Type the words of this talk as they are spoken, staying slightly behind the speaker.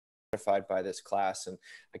edified by this class, and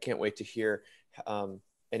I can't wait to hear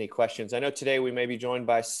any questions. I know today we may be joined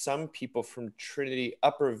by some people from Trinity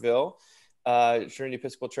Upperville, Trinity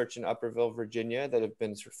Episcopal Church in Upperville, Virginia, that have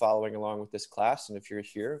been sort of following along with this class. And if you're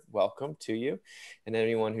here, welcome to you, and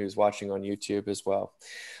anyone who's watching on YouTube as well.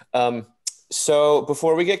 So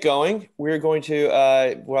before we get going, we're going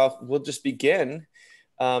to, we'll just begin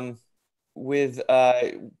with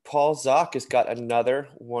Paul Zock has got another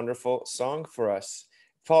wonderful song for us.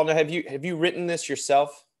 Paul, now have you written this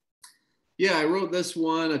yourself? Yeah, I wrote this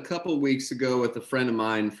one a couple weeks ago with a friend of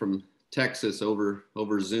mine from Texas over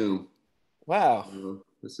Zoom. Wow.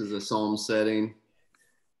 This is a psalm setting.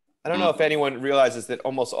 I don't know if anyone realizes that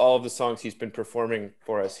almost all of the songs he's been performing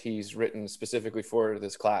for us, he's written specifically for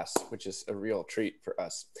this class, which is a real treat for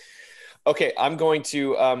us. Okay, I'm going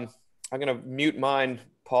to mute mine.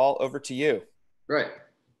 Paul, over to you. Right.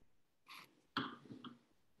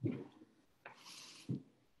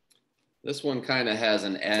 This one kind of has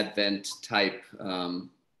an Advent type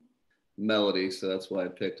melody, so that's why I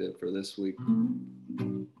picked it for this week.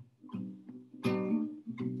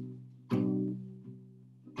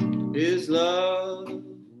 His love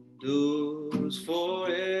endures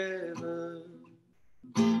forever.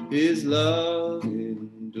 His love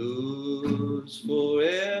endures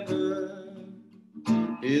forever.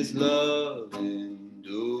 His love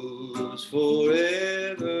endures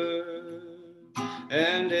forever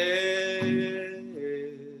and ever.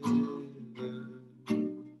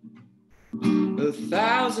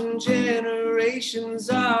 1,000 generations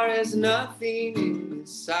are as nothing in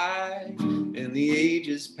His sight, and the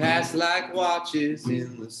ages pass like watches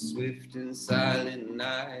in the swift and silent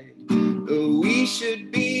night. Though we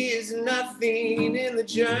should be as nothing in the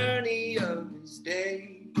journey of His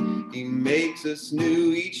day, He makes us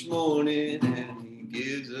new each morning, and He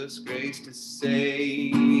gives us grace to say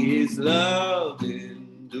His love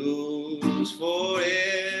endures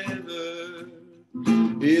forever.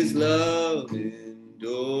 His love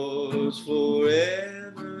endures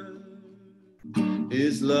forever.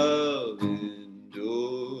 His love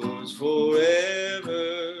endures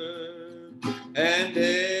forever and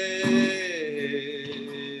ever.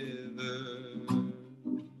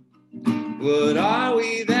 What are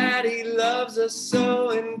we that He loves us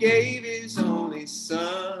so and gave His only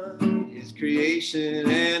Son? His creation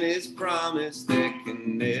and His promise that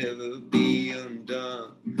can never be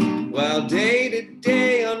undone. While day to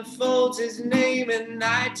day unfolds His name and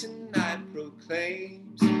night to night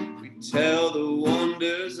proclaims, we tell the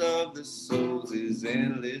wonders of the souls His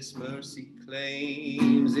endless mercy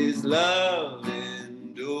claims. His love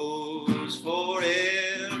endures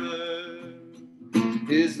forever.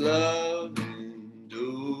 His love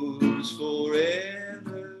endures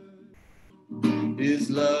forever. His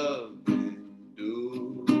love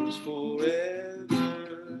endures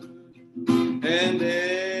forever and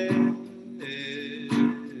ever.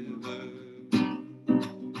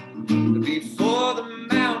 Before the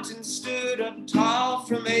mountain stood up tall,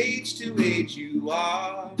 from age to age you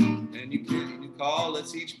are, and you call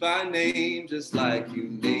us each by name, just like you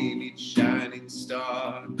name each shining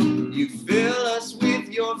star. You fill us with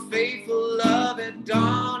your faithful love at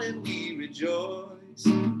dawn, and we rejoice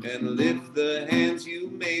and lift the hands you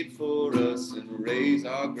made for us and raise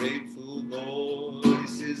our grateful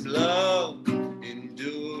voice. His love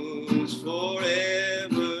endures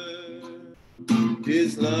forever.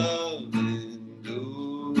 His love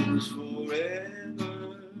endures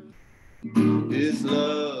forever. His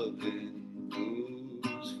love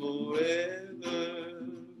endures forever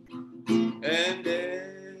and ever.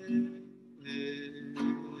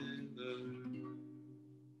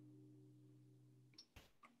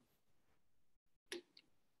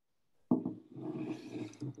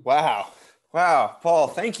 Wow. Wow. Paul,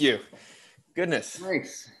 thank you. Goodness.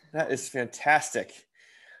 Thanks. That is fantastic.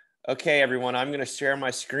 Okay, everyone, I'm going to share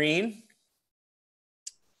my screen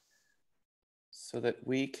so that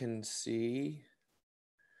we can see.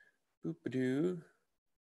 Boop-a-doo.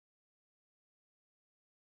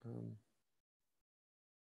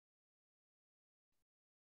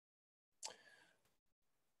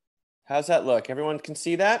 How's that look? Everyone can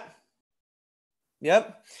see that?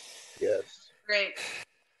 Yep. Yes. Great.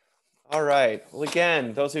 All right. Well,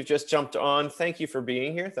 again, those who've just jumped on, thank you for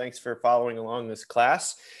being here. Thanks for following along this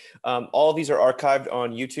class. All of these are archived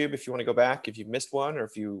on YouTube if you want to go back, if you've missed one, or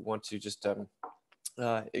if you want to just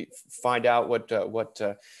find out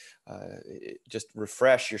just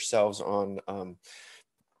refresh yourselves on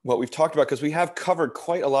what we've talked about, because we have covered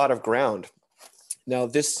quite a lot of ground. Now,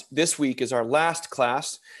 this week is our last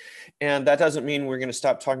class, and that doesn't mean we're going to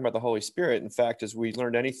stop talking about the Holy Spirit. In fact, as we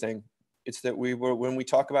learned anything, It's that when we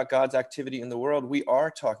talk about God's activity in the world, we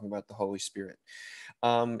are talking about the Holy Spirit.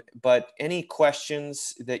 But any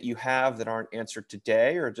questions that you have that aren't answered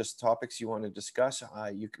today, or just topics you want to discuss,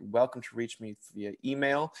 you're welcome to reach me via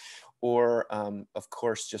email, or of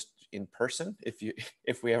course, just in person,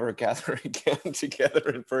 if we ever gather again together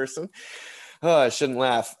in person. Oh, I shouldn't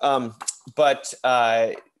laugh. But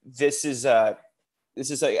this is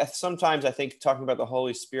sometimes I think talking about the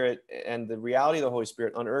Holy Spirit and the reality of the Holy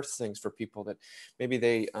Spirit unearths things for people that maybe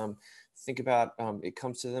they think about. It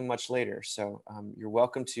comes to them much later. So you're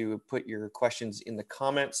welcome to put your questions in the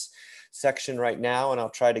comments section right now, and I'll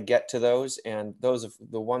try to get to those. And those of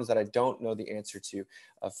the ones that I don't know the answer to,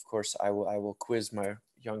 of course, I will quiz my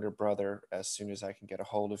younger brother as soon as I can get a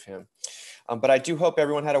hold of him. But I do hope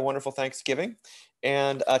everyone had a wonderful Thanksgiving.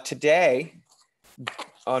 And today,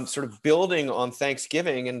 on sort of building on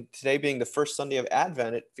Thanksgiving, and today being the first Sunday of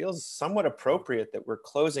Advent, it feels somewhat appropriate that we're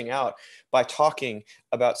closing out by talking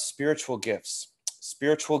about spiritual gifts,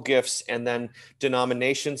 and then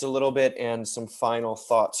denominations a little bit, and some final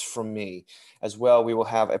thoughts from me as well. We will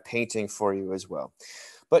have a painting for you as well.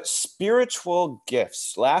 But spiritual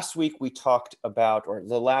gifts. Last week we talked about, or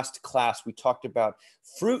the last class, we talked about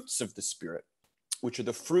fruits of the Spirit, which are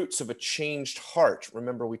the fruits of a changed heart.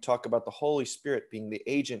 Remember, we talk about the Holy Spirit being the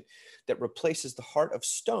agent that replaces the heart of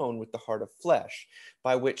stone with the heart of flesh,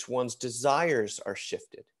 by which one's desires are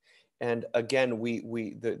shifted. And again,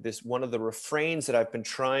 this one of the refrains that I've been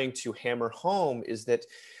trying to hammer home is that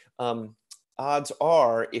odds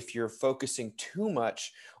are, if you're focusing too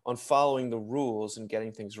much on following the rules and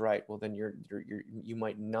getting things right, well, then you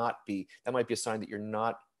might not be. That might be a sign that you're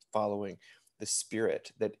not following the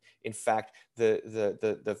Spirit. That in fact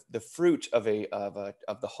the fruit of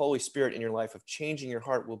the Holy Spirit in your life, of changing your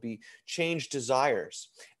heart, will be changed desires,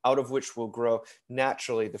 out of which will grow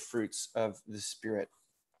naturally the fruits of the Spirit.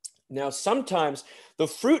 Now, sometimes the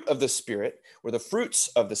fruit of the Spirit, or the fruits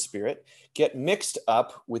of the Spirit, get mixed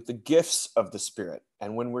up with the gifts of the Spirit.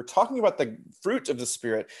 And when we're talking about the fruit of the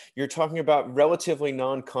Spirit, you're talking about relatively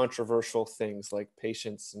non-controversial things like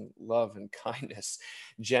patience and love and kindness,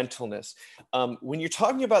 gentleness. When you're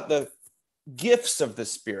talking about the gifts of the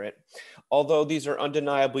Spirit, although these are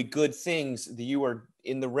undeniably good things, you are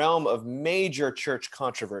in the realm of major church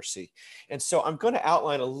controversy. And so I'm going to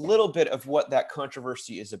outline a little bit of what that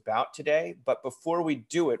controversy is about today. But before we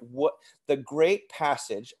do it, what the great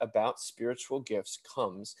passage about spiritual gifts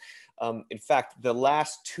comes. In fact, the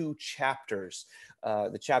last two chapters,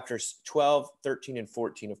 the chapters 12, 13, and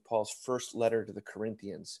 14 of Paul's first letter to the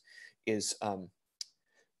Corinthians, is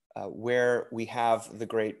where we have the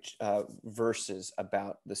great verses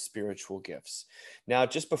about the spiritual gifts. Now,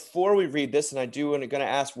 just before we read this, and I'm going to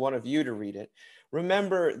ask one of you to read it,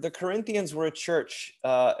 remember the Corinthians were a church,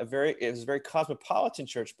 it was a very cosmopolitan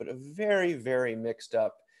church, but a very, very mixed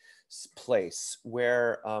up place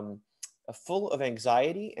where full of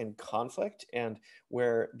anxiety and conflict, and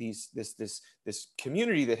where this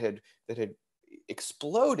community that had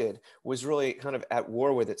exploded was really kind of at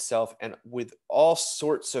war with itself, and with all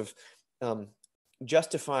sorts of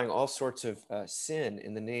justifying all sorts of sin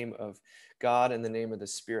in the name of God and the name of the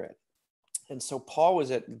Spirit. And so Paul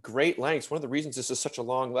was at great lengths. One of the reasons this is such a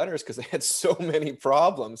long letter is because they had so many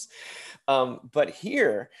problems. But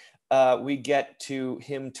here we get to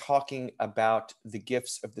him talking about the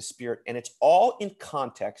gifts of the Spirit, and it's all in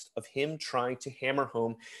context of him trying to hammer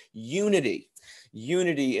home unity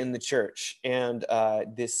in the church. And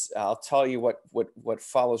this, I'll tell you what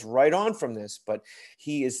follows right on from this. But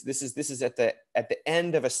this is at the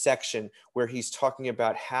end of a section where he's talking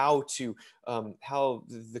about how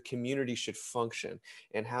the community should function,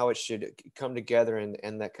 and how it should come together,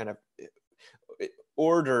 and that kind of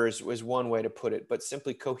orders was one way to put it, but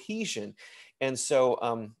simply cohesion. And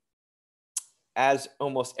so as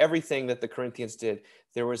almost everything that the Corinthians did,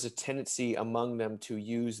 there was a tendency among them to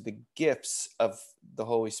use the gifts of the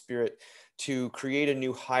Holy Spirit to create a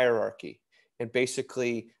new hierarchy, and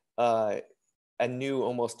basically a new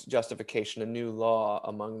almost justification, a new law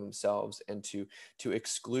among themselves, and to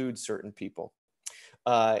exclude certain people.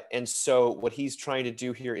 And so what he's trying to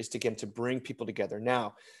do here is to bring people together.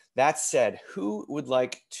 Now, that said, who would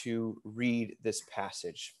like to read this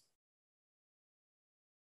passage?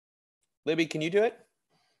 Libby, can you do it?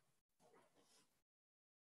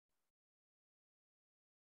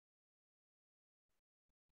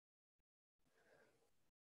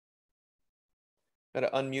 Got to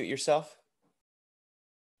unmute yourself.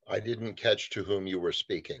 I didn't catch to whom you were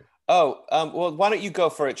speaking. Oh, well, why don't you go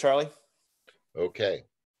for it, Charlie? Okay.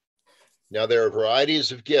 Now, there are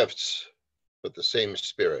varieties of gifts, but the same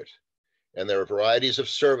Spirit. And there are varieties of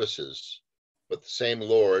services, but the same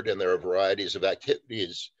Lord, and there are varieties of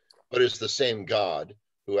activities, but is the same God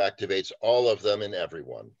who activates all of them in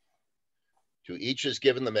everyone. To each is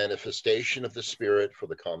given the manifestation of the Spirit for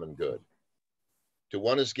the common good. To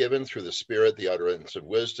one is given through the Spirit the utterance of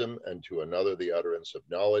wisdom, and to another the utterance of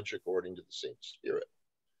knowledge according to the same Spirit.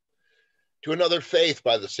 To another faith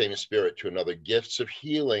by the same Spirit, to another gifts of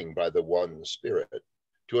healing by the one Spirit,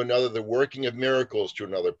 to another the working of miracles, to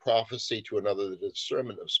another prophecy, to another the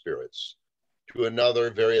discernment of spirits, to another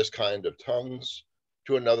various kind of tongues,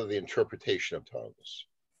 to another the interpretation of tongues.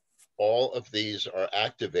 All of these are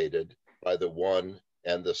activated by the one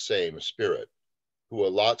and the same Spirit, who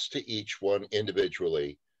allots to each one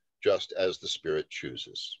individually, just as the Spirit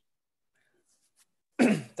chooses.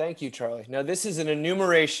 Thank you, Charlie. Now, this is an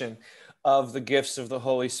enumeration of the gifts of the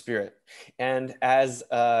Holy Spirit. And as,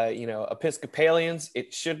 Episcopalians,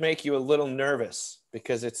 it should make you a little nervous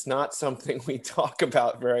because it's not something we talk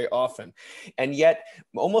about very often. And yet,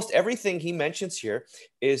 almost everything he mentions here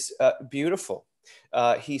is beautiful.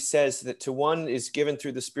 He says that to one is given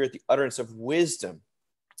through the Spirit the utterance of wisdom,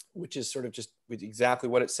 which is sort of just exactly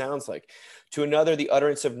what it sounds like. To another, the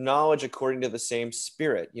utterance of knowledge according to the same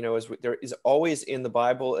Spirit. As there is always in the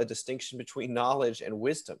Bible a distinction between knowledge and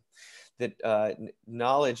wisdom, that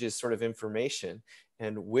knowledge is sort of information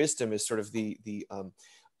and wisdom is sort of the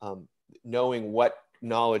knowing what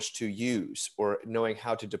knowledge to use or knowing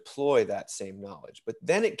how to deploy that same knowledge. But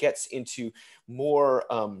then it gets into more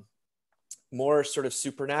sort of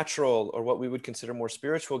supernatural, or what we would consider more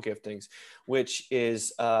spiritual giftings, which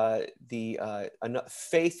is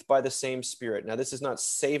faith by the same Spirit. Now, this is not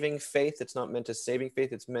saving faith. It's not meant as saving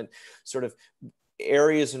faith. It's meant sort of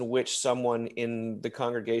areas in which someone in the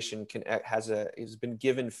congregation has been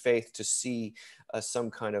given faith to see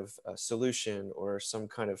some kind of solution or some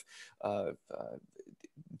kind of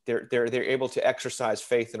they're able to exercise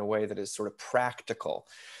faith in a way that is sort of practical.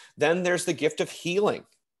 Then there's the gift of healing.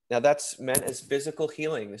 Now, that's meant as physical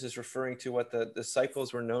healing. This is referring to what the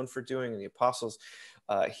disciples were known for doing, and the apostles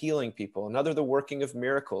healing people. Another, the working of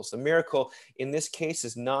miracles. The miracle in this case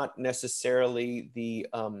is not necessarily the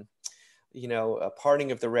a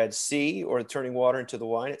parting of the Red Sea or turning water into the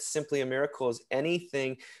wine. It's simply a miracle is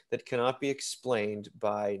anything that cannot be explained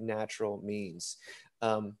by natural means.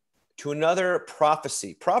 To another,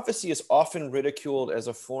 prophecy. Prophecy is often ridiculed as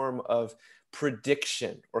a form of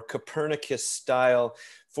prediction or Copernicus style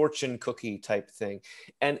fortune cookie type thing.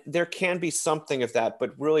 And there can be something of that,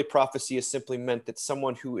 but really prophecy is simply meant that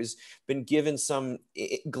someone who has been given some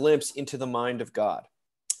glimpse into the mind of God,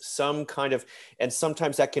 some kind of, and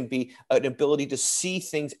sometimes that can be an ability to see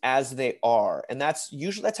things as they are. And that's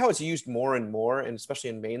how it's used more and more, and especially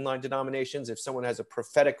in mainline denominations. If someone has a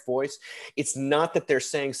prophetic voice, it's not that they're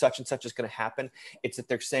saying such and such is going to happen. It's that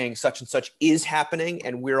they're saying such and such is happening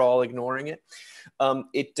and we're all ignoring it.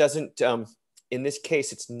 It doesn't, in this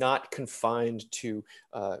case, it's not confined to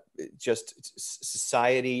just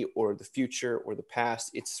society or the future or the past.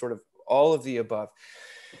 It's sort of all of the above.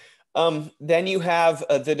 Then you have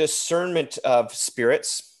the discernment of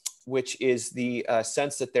spirits, which is the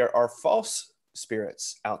sense that there are false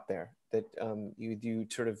spirits out there. That you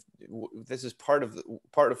sort of, this is part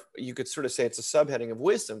of, you could sort of say it's a subheading of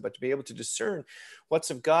wisdom, but to be able to discern what's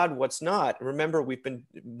of God, what's not. Remember,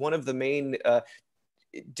 one of the main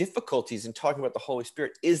difficulties in talking about the Holy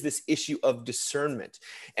Spirit is this issue of discernment.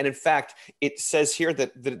 And in fact, it says here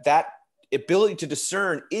that ability to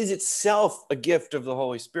discern is itself a gift of the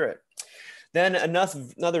Holy Spirit. Then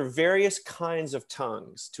another various kinds of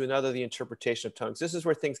tongues, to another the interpretation of tongues. This is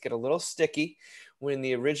where things get a little sticky. When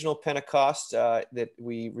the original Pentecost that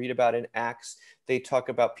we read about in Acts, they talk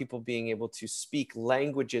about people being able to speak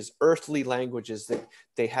languages, earthly languages that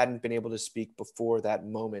they hadn't been able to speak before that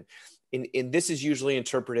moment. This is usually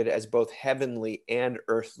interpreted as both heavenly and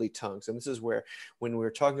earthly tongues. And this is where, when we're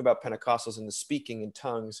talking about Pentecostals and the speaking in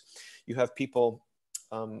tongues, you have people,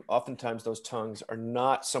 oftentimes those tongues are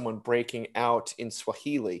not someone breaking out in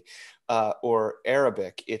Swahili or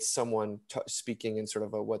Arabic. It's someone speaking in sort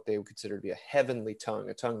of what they would consider to be a heavenly tongue,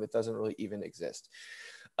 a tongue that doesn't really even exist.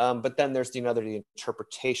 But then there's the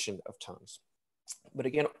interpretation of tongues. But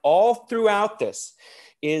again, all throughout this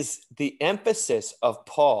is the emphasis of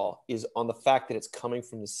Paul is on the fact that it's coming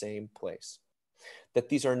from the same place, that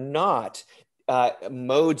these are not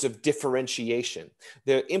modes of differentiation.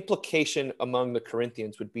 The implication among the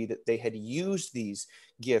Corinthians would be that they had used these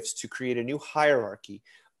gifts to create a new hierarchy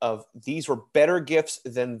these were better gifts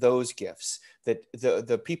than those gifts, that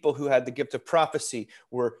the people who had the gift of prophecy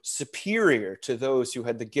were superior to those who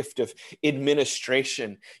had the gift of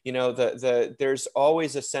administration. You know, there's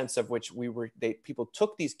always a sense of which people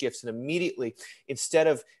took these gifts and immediately, instead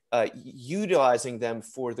of utilizing them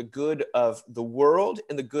for the good of the world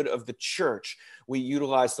and the good of the church, we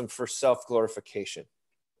utilize them for self-glorification.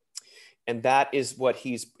 And that is what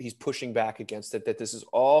he's pushing back against, that this is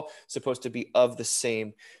all supposed to be of the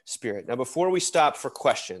same Spirit. Now, before we stop for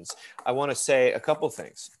questions, I want to say a couple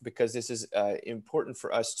things, because this is important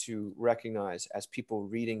for us to recognize as people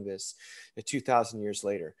reading this 2,000 years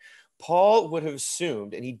later. Paul would have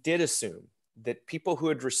assumed, and he did assume, that people who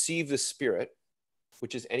had received the Spirit,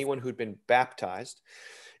 which is anyone who'd been baptized,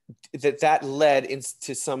 that led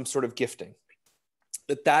into some sort of gifting.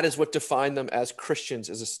 That is what defined them as Christians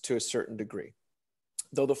to a certain degree.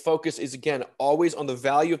 Though the focus is, again, always on the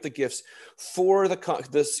value of the gifts for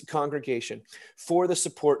this congregation, for the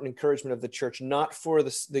support and encouragement of the church, not for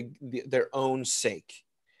their own sake.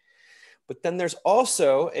 But then there's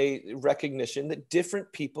also a recognition that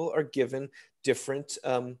different people are given different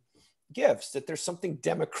gifts, that there's something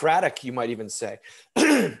democratic, you might even say,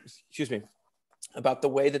 excuse me, about the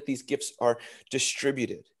way that these gifts are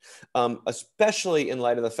distributed, especially in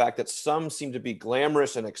light of the fact that some seem to be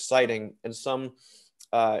glamorous and exciting, and some,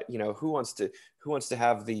 who wants to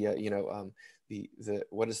have the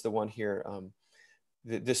what is the one here?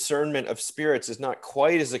 The discernment of spirits is not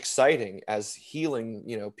quite as exciting as healing,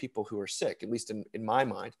 people who are sick, at least in my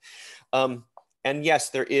mind. And yes,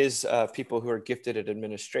 there is people who are gifted at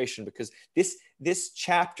administration, because this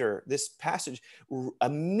chapter, this passage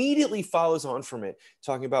immediately follows on from it,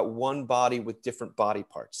 talking about one body with different body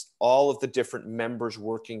parts, all of the different members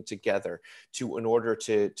working together in order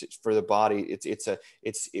for the body.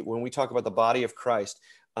 When we talk about the body of Christ,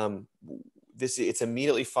 it's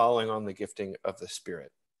immediately following on the gifting of the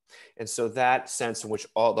Spirit. And so that sense in which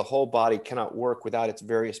the whole body cannot work without its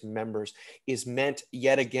various members is meant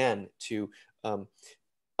yet again to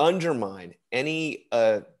undermine any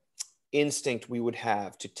instinct we would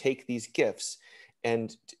have to take these gifts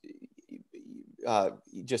and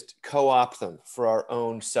just co-opt them for our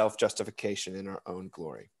own self-justification and our own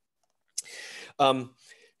glory.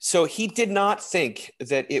 So he did not think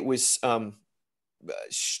that it was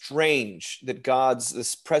strange that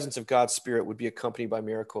this presence of God's Spirit would be accompanied by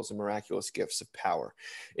miracles and miraculous gifts of power.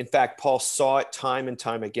 In fact, Paul saw it time and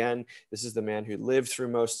time again. This is the man who lived through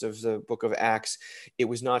most of the book of Acts. It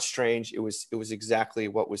was not strange. It was exactly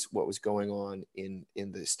what was going on in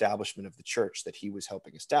the establishment of the church that he was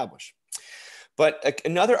helping establish. But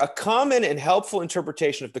a common and helpful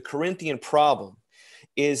interpretation of the Corinthian problem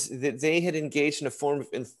is that they had engaged in a form of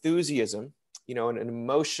enthusiasm, an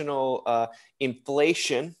emotional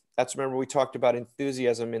inflation. Remember, we talked about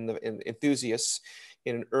enthusiasm in enthusiasts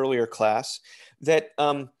in an earlier class, that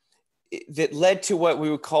led to what we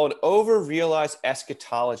would call an over-realized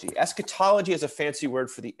eschatology. Eschatology is a fancy word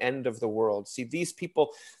for the end of the world. See, these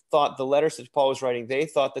people thought, the letters that Paul was writing, they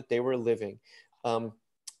thought that they were living,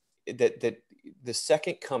 that the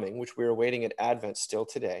second coming, which we're awaiting at Advent still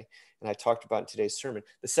today, and I talked about in today's sermon,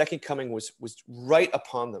 the second coming was right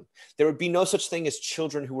upon them. There would be no such thing as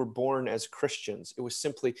children who were born as Christians. It was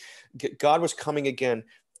simply, God was coming again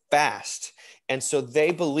fast. And so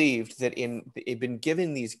they believed that they'd been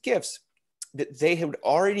given these gifts, that they had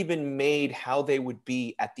already been made how they would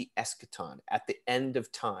be at the eschaton, at the end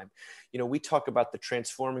of time. We talk about the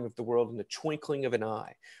transforming of the world in the twinkling of an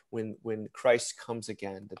eye when Christ comes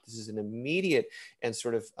again, that this is an immediate and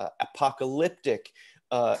sort of apocalyptic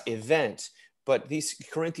event. But these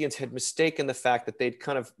Corinthians had mistaken the fact that they've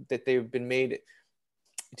been made,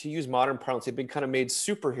 to use modern parlance, they've been kind of made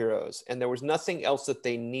superheroes, and there was nothing else that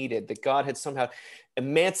they needed, that God had somehow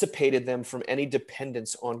emancipated them from any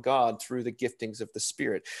dependence on God through the giftings of the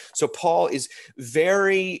Spirit. So Paul is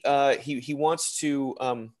very, he wants to,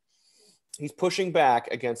 he's pushing back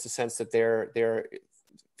against the sense that they're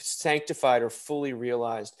sanctified or fully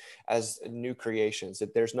realized as new creations,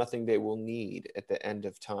 that there's nothing they will need at the end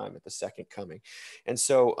of time, at the second coming. And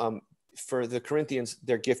so for the Corinthians,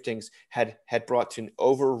 their giftings had brought to an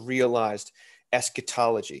over-realized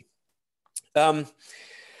eschatology. But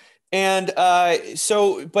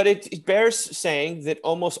it bears saying that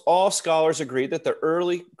almost all scholars agree that the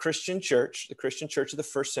early Christian church, the Christian church of the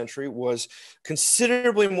first century, was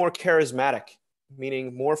considerably more charismatic,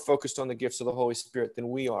 meaning more focused on the gifts of the Holy Spirit than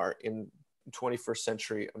we are in 21st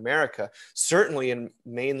century America, certainly in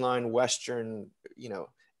mainline Western,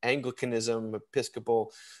 Anglicanism,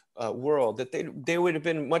 Episcopal world, that they would have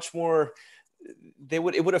been much more, it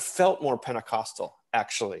would have felt more Pentecostal,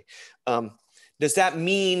 actually. Does that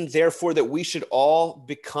mean, therefore, that we should all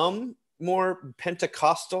become more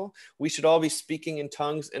Pentecostal? We should all be speaking in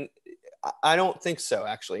tongues? And I don't think so,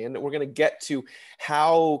 actually. And we're going to get to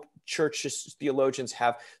how church theologians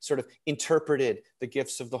have sort of interpreted the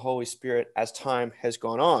gifts of the Holy Spirit as time has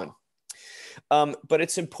gone on. But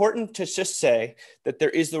it's important to just say that there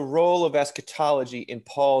is the role of eschatology in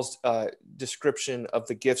Paul's description of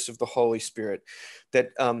the gifts of the Holy Spirit, that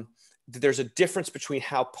there's a difference between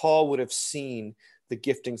how Paul would have seen the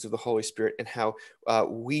giftings of the Holy Spirit and how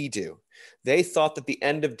we do. They thought that the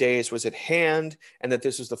end of days was at hand and that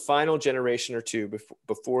this was the final generation or two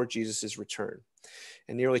before Jesus' return.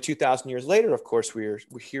 And nearly 2,000 years later, of course, we're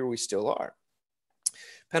here, we still are.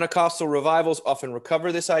 Pentecostal revivals often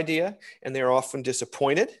recover this idea, and they are often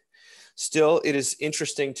disappointed. Still, it is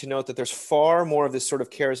interesting to note that there's far more of this sort of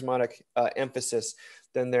charismatic emphasis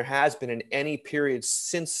than there has been in any period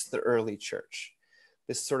since the early church.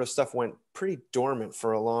 This sort of stuff went pretty dormant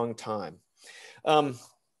for a long time. But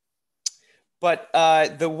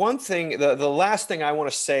the one thing, the last thing I want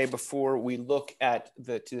to say before we look at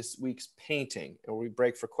this week's painting, or we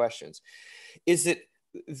break for questions, is that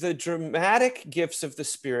the dramatic gifts of the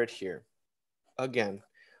Spirit here, again,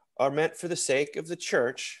 are meant for the sake of the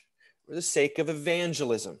church or the sake of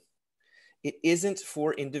evangelism. It isn't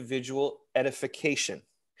for individual edification.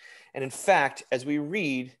 And in fact, as we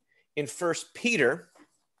read in 1 Peter,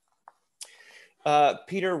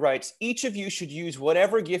 Peter writes, each of you should use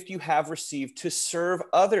whatever gift you have received to serve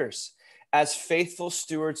others as faithful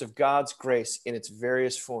stewards of God's grace in its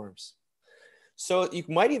various forms. So you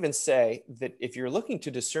might even say that if you're looking to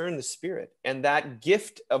discern the Spirit, and that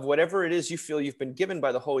gift of whatever it is you feel you've been given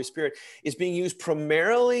by the Holy Spirit is being used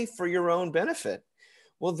primarily for your own benefit,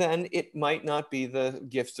 well, then it might not be the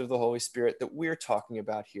gifts of the Holy Spirit that we're talking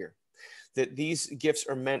about here. That these gifts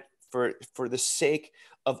are meant for the sake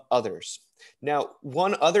of others. Now,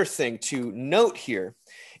 one other thing to note here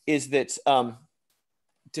is that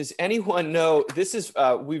does anyone know, this is,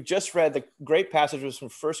 we've just read the great passages from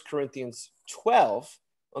 1 Corinthians 12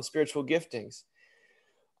 on spiritual giftings.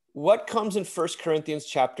 What comes in 1 Corinthians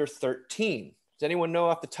chapter 13? Does anyone know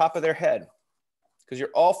off the top of their head? Because you're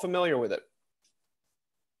all familiar with it.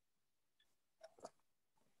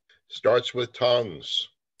 Starts with tongues.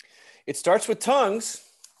 It starts with tongues.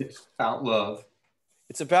 It's about love.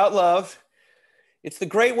 It's about love. It's the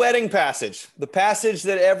great wedding passage, the passage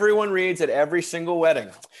that everyone reads at every single wedding,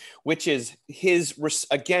 which is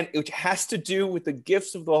again, it has to do with the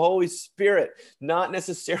gifts of the Holy Spirit, not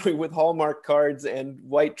necessarily with Hallmark cards and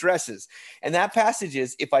white dresses. And that passage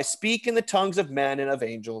is, if I speak in the tongues of men and of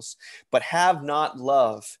angels, but have not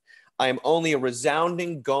love, I am only a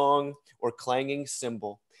resounding gong or clanging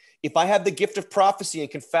cymbal. If I have the gift of prophecy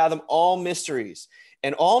and can fathom all mysteries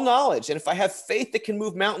and all knowledge, and if I have faith that can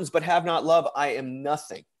move mountains but have not love, I am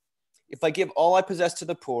nothing. If I give all I possess to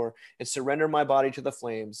the poor and surrender my body to the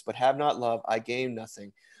flames but have not love, I gain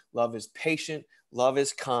nothing. Love is patient. Love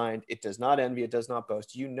is kind. It does not envy. It does not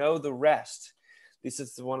boast. You know the rest. This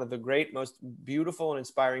is one of the great, most beautiful and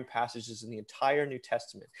inspiring passages in the entire New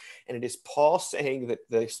Testament. And it is Paul saying that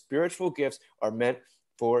the spiritual gifts are meant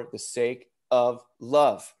for the sake of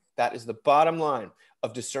love. That is the bottom line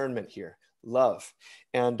of discernment here. Love.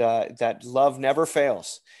 And that love never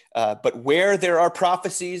fails. But where there are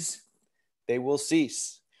prophecies, they will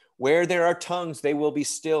cease. Where there are tongues, they will be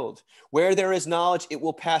stilled. Where there is knowledge, it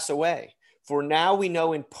will pass away. For now we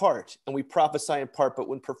know in part, and we prophesy in part, but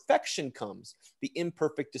when perfection comes, the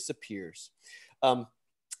imperfect disappears.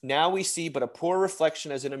 Now we see but a poor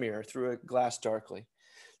reflection as in a mirror through a glass darkly.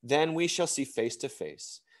 Then we shall see face to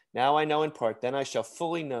face. Now I know in part, then I shall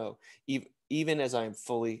fully know, even as I am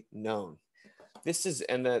fully known. This is,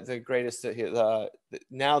 and the greatest,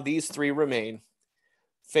 now these three remain,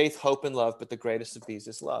 faith, hope, and love, but the greatest of these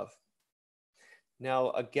is love.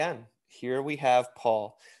 Now, again, here we have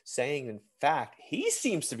Paul saying, in fact, he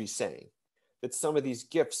seems to be saying that some of these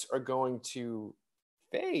gifts are going to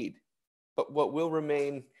fade, but what will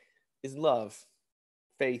remain is love,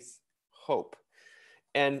 faith, hope.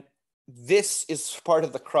 And this is part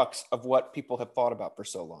of the crux of what people have thought about for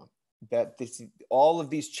so long. That all of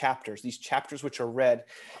these chapters which are read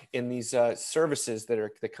in these services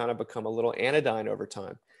that kind of become a little anodyne over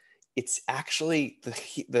time, it's actually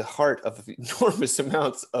the heart of enormous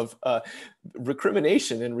amounts of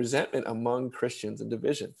recrimination and resentment among Christians and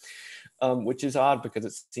division, which is odd because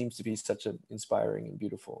it seems to be such an inspiring and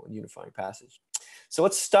beautiful and unifying passage. So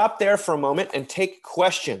let's stop there for a moment and take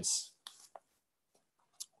questions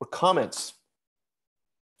or comments.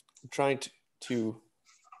 I'm trying to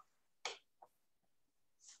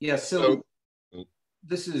Yeah, so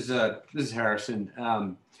this is Harrison.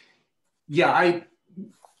 Yeah,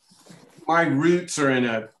 my roots are in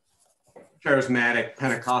a charismatic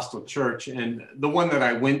Pentecostal church, and the one that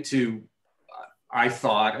I went to, I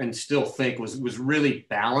thought and still think was really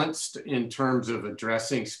balanced in terms of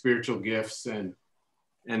addressing spiritual gifts and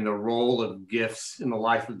the role of gifts in the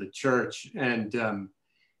life of the church. And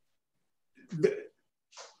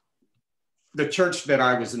the church that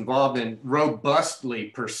I was involved in robustly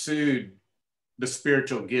pursued the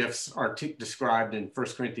spiritual gifts described in 1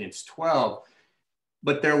 Corinthians 12.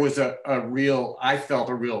 But there was I felt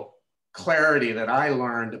a real clarity that I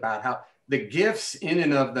learned about how the gifts in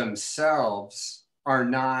and of themselves are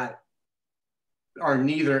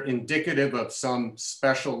neither indicative of some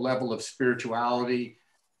special level of spirituality,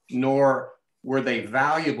 nor were they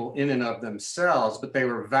valuable in and of themselves, but they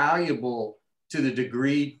were valuable to the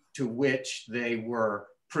degree to which they were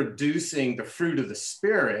producing the fruit of the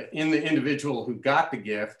Spirit in the individual who got the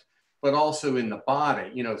gift, but also in the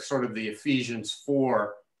body, sort of the Ephesians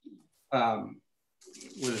 4, what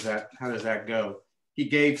is that? How does that go? He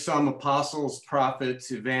gave some apostles,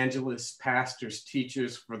 prophets, evangelists, pastors,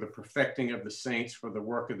 teachers for the perfecting of the saints, for the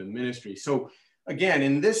work of the ministry. So again,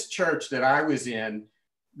 in this church that I was in,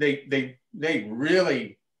 they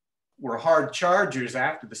really were hard chargers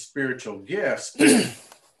after the spiritual gifts.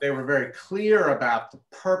 They were very clear about the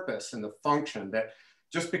purpose and the function, that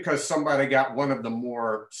just because somebody got one of the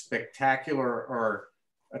more spectacular or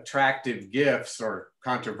attractive gifts or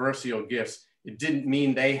controversial gifts, it didn't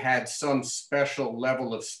mean they had some special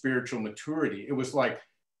level of spiritual maturity. It was like,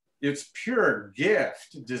 it's pure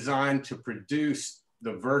gift designed to produce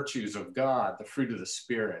the virtues of God, the fruit of the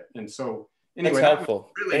Spirit. And so anyway, that's helpful.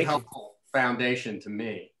 That was really helpful foundation to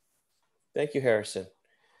me. Thank you, Harrison.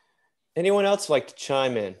 Anyone else like to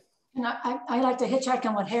chime in? And I like to hitchhike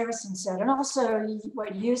on what Harrison said, and also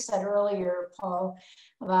what you said earlier, Paul,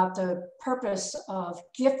 about the purpose of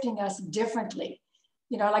gifting us differently.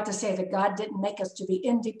 I like to say that God didn't make us to be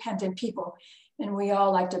independent people, and we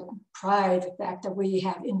all like to pride the fact that we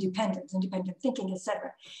have independence, independent thinking,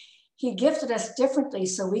 etc. He gifted us differently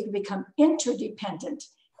so we could become interdependent.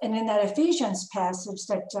 And in that Ephesians passage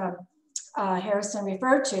that Harrison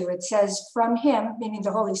referred to, it says, from him, meaning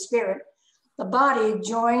the Holy Spirit, the body,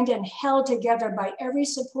 joined and held together by every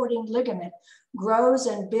supporting ligament, grows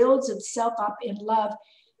and builds itself up in love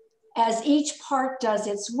as each part does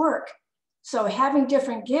its work. So having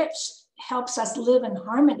different gifts helps us live in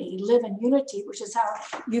harmony, live in unity, which is how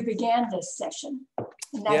you began this session.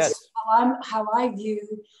 And that's how I view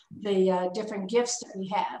the different gifts that we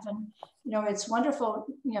have. And, it's wonderful,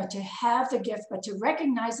 to have the gift, but to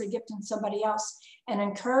recognize the gift in somebody else and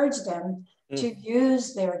encourage them to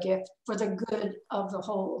use their gift for the good of the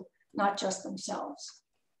whole, not just themselves.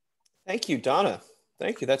 Thank you, Donna.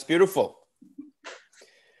 Thank you. That's beautiful.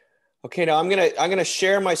 Okay, now I'm gonna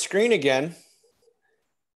share my screen again.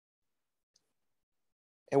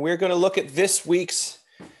 And we're gonna look at this week's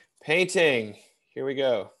painting. Here we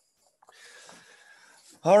go.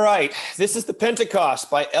 All right, this is the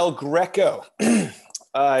Pentecost by El Greco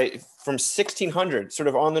from 1600, sort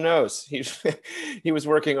of on the nose. He was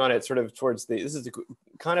working on it sort of towards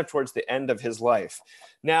towards the end of his life.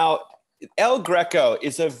 Now, El Greco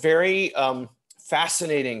is a very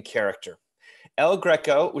fascinating character. El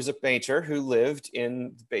Greco was a painter who lived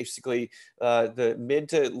in basically the mid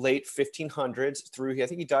to late 1500s through, I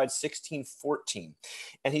think he died 1614.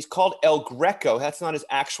 And he's called El Greco. That's not his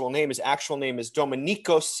actual name. His actual name is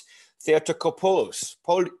Dominikos Theotokopoulos.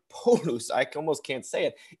 Polus, I almost can't say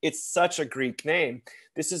it. It's such a Greek name.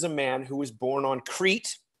 This is a man who was born on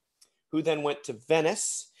Crete, who then went to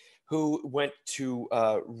Venice, who went to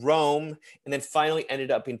Rome, and then finally ended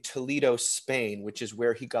up in Toledo, Spain, which is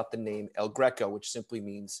where he got the name El Greco, which simply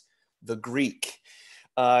means the Greek.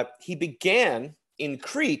 He began in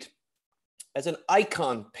Crete as an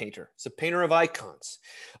icon painter. He's a painter of icons.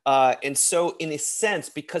 And so in a sense,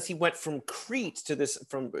 because he went from Crete to this,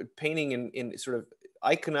 from painting in sort of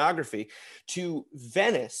iconography to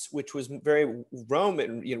Venice, which was very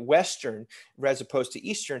Roman, Western, as opposed to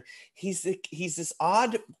Eastern, he's this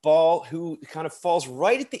oddball who kind of falls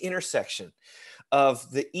right at the intersection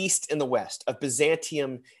of the East and the West, of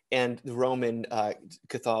Byzantium and the Roman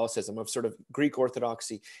Catholicism, of sort of Greek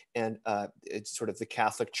Orthodoxy and it's sort of the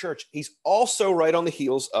Catholic Church. He's also right on the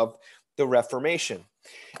heels of the Reformation.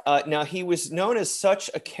 Now, he was known as such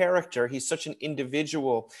a character. He's such an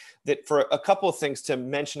individual that, for a couple of things to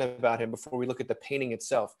mention about him before we look at the painting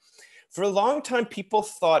itself. For a long time, people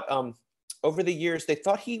thought, over the years, they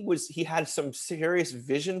thought he had some serious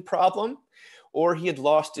vision problem, or he had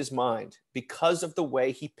lost his mind because of the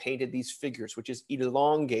way he painted these figures, which is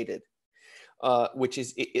elongated. which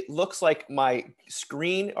is, it looks like my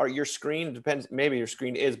screen or your screen, depends, maybe your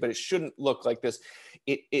screen is, but it shouldn't look like this.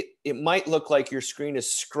 It might look like your screen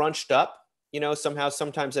is scrunched up, somehow,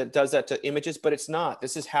 sometimes it does that to images, but it's not.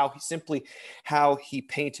 This is simply how he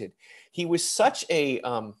painted. He was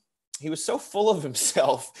he was so full of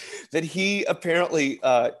himself that he apparently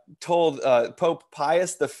told Pope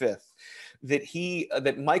Pius V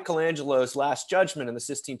that Michelangelo's Last Judgment in the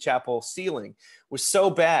Sistine Chapel ceiling was so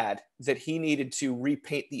bad that he needed to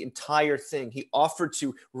repaint the entire thing. He offered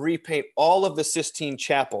to repaint all of the Sistine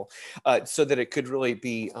Chapel so that it could really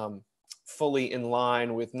be fully in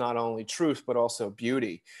line with not only truth but also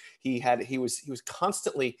beauty. He was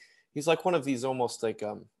constantly, he's like one of these almost like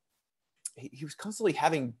he was constantly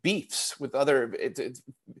having beefs with other,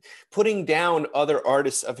 putting down other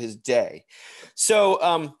artists of his day.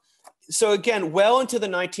 So again, well into the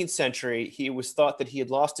 19th century, he was thought that he had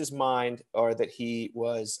lost his mind, or that he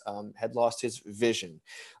had lost his vision,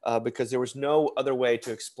 because there was no other way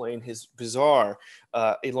to explain his bizarre,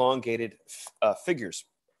 elongated figures.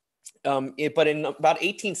 But in about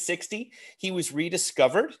 1860, he was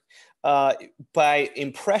rediscovered by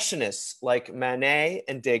impressionists like Manet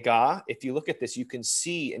and Degas. If you look at this, you can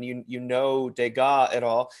see, and you know Degas at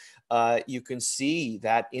all, you can see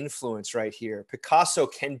that influence right here. Picasso,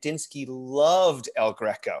 Kandinsky loved El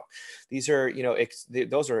Greco. These are,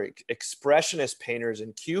 those are expressionist painters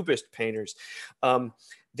and cubist painters.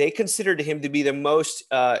 They considered him to be the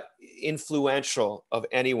most influential of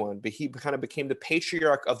anyone, but he kind of became the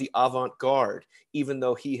patriarch of the avant-garde, even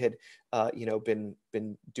though he had,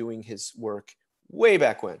 been doing his work way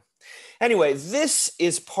back when. Anyway, this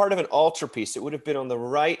is part of an altarpiece. It would have been on the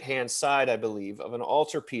right-hand side, I believe, of an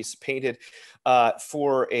altarpiece painted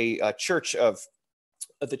for a church of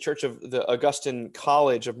the Church of the Augustin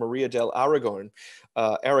College of Maria del Aragon,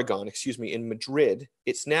 in Madrid.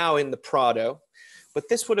 It's now in the Prado. But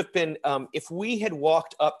this would have been, if we had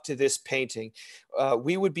walked up to this painting,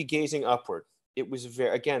 we would be gazing upward. It was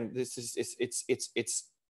very, again, it's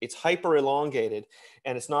hyper elongated,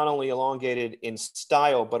 and it's not only elongated in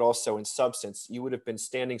style, but also in substance. You would have been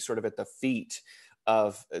standing sort of at the feet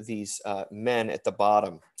of these men at the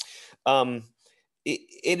bottom.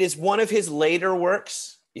 It is one of his later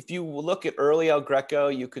works. If you look at early El Greco,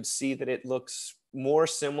 you could see that it looks more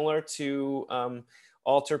similar to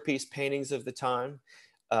altarpiece paintings of the time,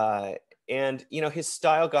 and his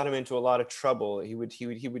style got him into a lot of trouble.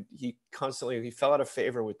 He constantly fell out of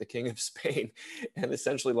favor with the King of Spain, and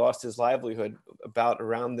essentially lost his livelihood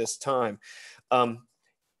around this time.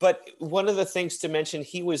 But one of the things to mention,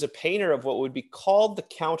 he was a painter of what would be called the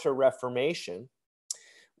Counter-Reformation,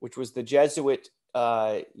 which was the Jesuit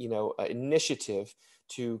initiative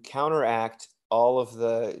to counteract all of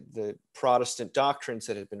the Protestant doctrines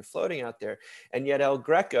that had been floating out there. And yet El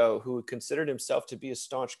Greco, who considered himself to be a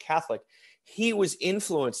staunch Catholic, he was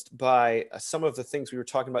influenced by some of the things we were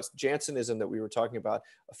talking about, Jansenism that we were talking about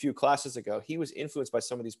a few classes ago. He was influenced by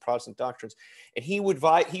some of these Protestant doctrines. And he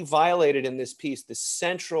violated in this piece the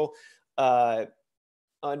central tenet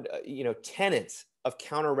of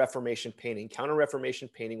Counter-Reformation painting. Counter-Reformation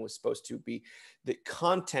painting was supposed to be, the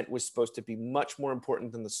content was supposed to be much more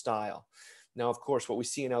important than the style. Now, of course, what we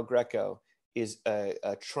see in El Greco is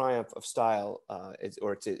a triumph of style,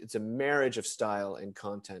 it's a marriage of style and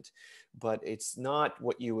content, but it's not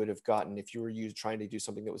what you would have gotten if you were trying to do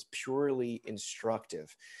something that was purely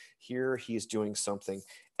instructive. Here, he's doing something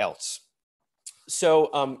else.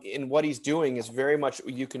 So in what he's doing is very much,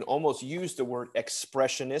 you can almost use the word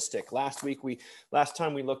expressionistic. Last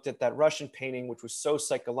time we looked at that Russian painting, which was so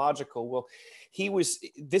psychological. Well,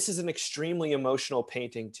 this is an extremely emotional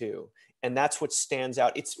painting too. And that's what stands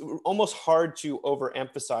out. It's almost hard to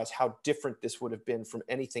overemphasize how different this would have been from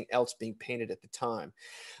anything else being painted at the time.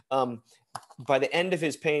 By the end of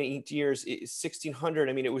his painting years, 1600,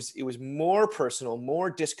 I mean, it was more personal,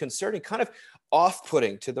 more disconcerting, kind of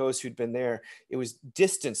off-putting to those who'd been there. It was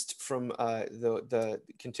distanced from the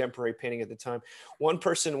contemporary painting at the time. One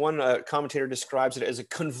commentator describes it as a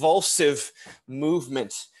convulsive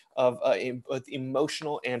movement of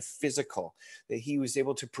emotional and physical, that he was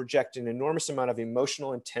able to project an enormous amount of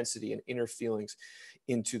emotional intensity and inner feelings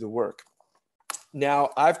into the work. Now,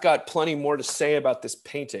 I've got plenty more to say about this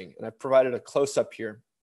painting, and I've provided a close-up here,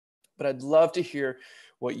 but I'd love to hear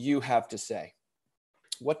what you have to say.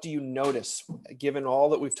 What do you notice, given all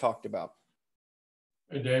that we've talked about?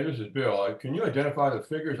 Hey, Dave, this is Bill. Can you identify the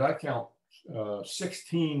figures? I count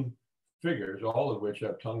 16 figures, all of which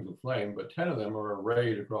have tongues of flame, but 10 of them are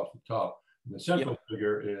arrayed across the top. And the central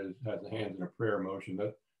figure has the hands in a prayer motion.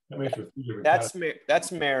 That makes a few different.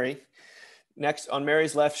 That's Mary. Next, on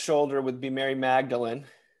Mary's left shoulder would be Mary Magdalene.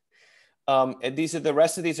 And these are the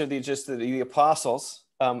rest of these are just the apostles,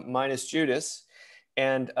 minus Judas.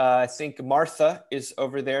 And I think Martha is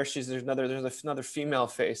over there. There's another female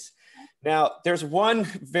face. Now, there's one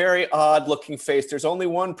very odd looking face. There's only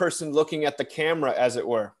one person looking at the camera, as it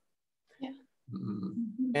were. Yeah.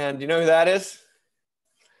 And you know who that is?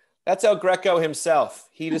 That's El Greco himself.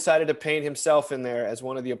 He decided to paint himself in there as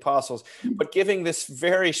one of the apostles, but giving this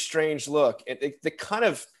very strange look. The kind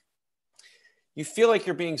of, you feel like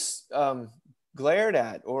you're being glared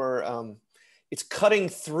at, or it's cutting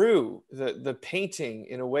through the painting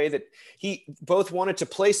in a way that he both wanted to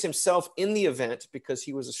place himself in the event because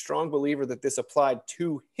he was a strong believer that this applied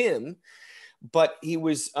to him, but he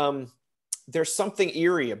was, there's something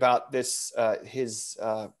eerie about this, his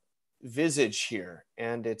visage here,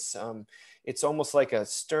 and it's almost like a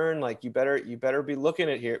stern, like you better be looking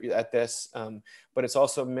at this, but it's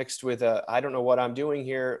also mixed with a I don't know what I'm doing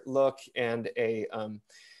here look, and I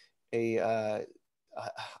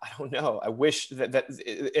don't know. I wish that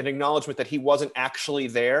an acknowledgement that he wasn't actually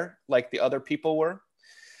there like the other people were.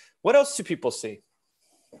 What else do people see?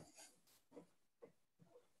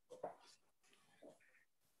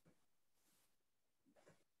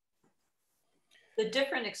 The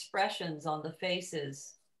different expressions on the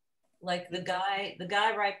faces, like the guy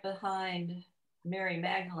right behind Mary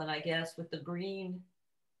Magdalene, I guess, with the green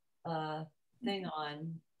thing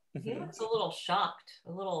on. He looks a little shocked,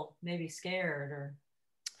 a little maybe scared, or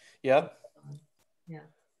Yep. Yeah.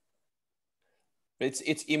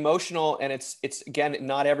 It's emotional, and it's again,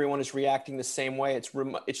 not everyone is reacting the same way.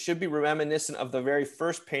 It should be reminiscent of the very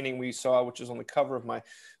first painting we saw, which is on the cover of my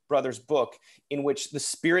brother's book, in which the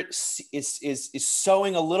Spirit is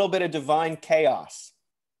sowing a little bit of divine chaos.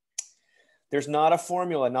 There's not a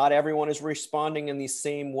formula. Not everyone is responding in the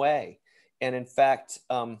same way, and in fact,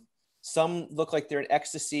 some look like they're in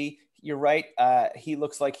ecstasy. You're right. He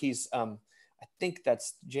looks like he's. I think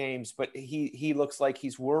that's James, but he looks like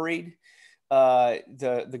he's worried.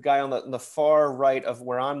 The guy on the far right of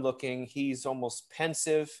where I'm looking, he's almost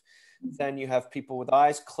pensive. Then you have people with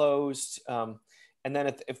eyes closed. And then,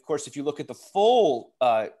 of course, if you look at the full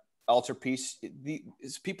altarpiece,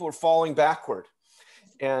 people are falling backward.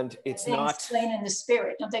 And it's being not slain in the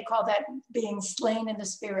Spirit. Don't they call that being slain in the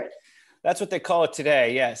Spirit? That's what they call it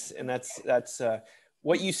today, yes. And that's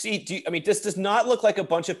what you see. This does not look like a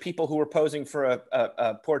bunch of people who were posing for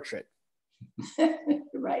a portrait.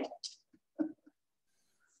 Right.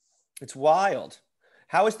 It's wild.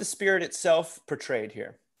 How is the Spirit itself portrayed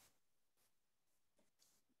here?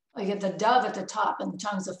 Well, you get the dove at the top and the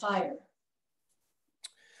tongues of fire.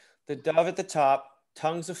 The dove at the top,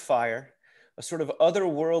 tongues of fire, a sort of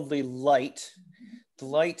otherworldly light. The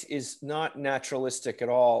light is not naturalistic at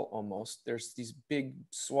all, almost. There's these big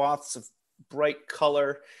swaths of bright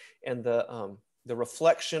color, and the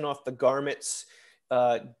reflection off the garments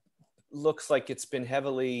looks like it's been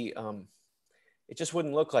heavily, it just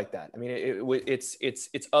wouldn't look like that. I mean, it's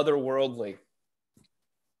otherworldly.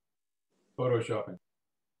 Photoshopping.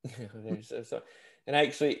 And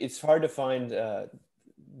actually, it's hard to find.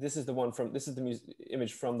 This is the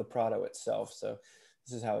image from the Prado itself. So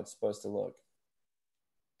this is how it's supposed to look.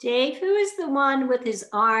 Dave, who is the one with his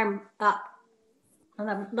arm up on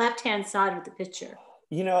the left-hand side of the picture?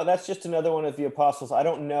 You know, that's just another one of the apostles. I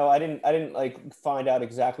don't know. I didn't like find out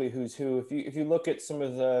exactly who's who. If you look at some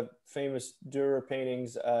of the famous Dürer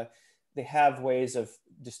paintings, they have ways of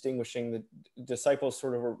distinguishing the disciples,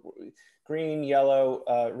 sort of green, yellow,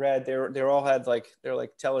 red. They're all had they're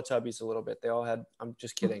like Teletubbies a little bit. They all had. I'm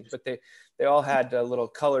just kidding, but they all had little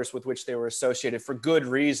colors with which they were associated for good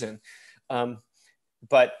reason.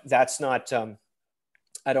 But that's not.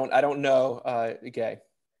 I don't know. Gay.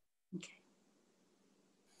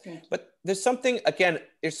 Okay. But there's something, again,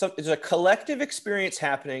 there's a collective experience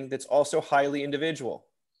happening that's also highly individual.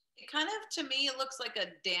 It kind of, to me, it looks like a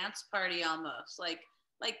dance party almost. Like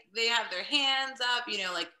they have their hands up,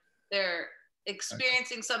 like they're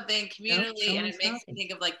experiencing something communally, and it makes me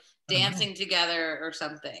think of like dancing together or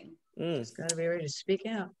something. Just gotta be ready to speak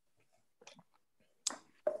out.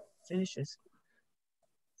 Finishes.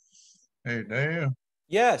 Hey, Dave.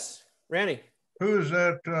 Yes, Randy. Who is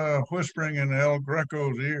that whispering in El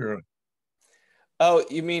Greco's ear? Oh,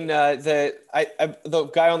 you mean the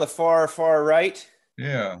guy on the far right?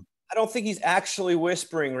 Yeah. I don't think he's actually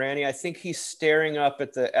whispering, Randy. I think he's staring up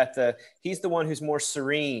at the. He's the one who's more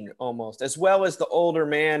serene, almost, as well as the older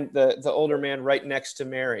man, the older man right next to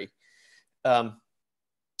Mary. I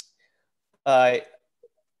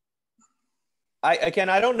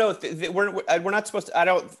don't know. We're not supposed to. I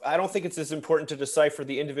don't think it's as important to decipher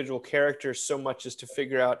the individual characters so much as to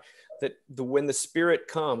figure out that when the Spirit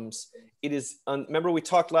comes, it is, remember we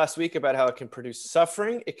talked last week about how it can produce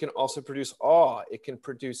suffering. It can also produce awe. It can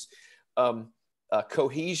produce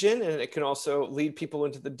cohesion, and it can also lead people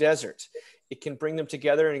into the desert. It can bring them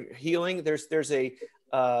together and healing. There's a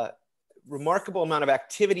remarkable amount of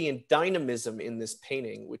activity and dynamism in this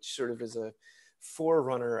painting, which sort of is a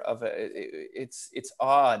forerunner of it's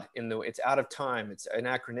odd it's out of time. It's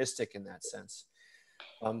anachronistic in that sense.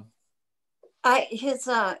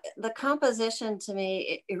 The composition to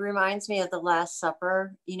me, it reminds me of the Last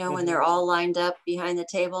Supper, you know, when they're all lined up behind the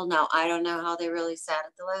table. Now, I don't know how they really sat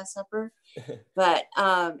at the Last Supper, but,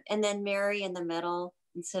 and then Mary in the middle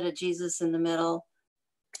instead of Jesus in the middle.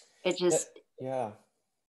 It just,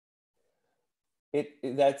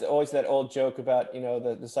 that's always that old joke about, you know,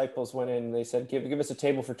 the disciples went in and they said, give us a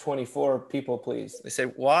table for 24 people, please. They say,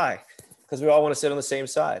 why? Because we all want to sit on the same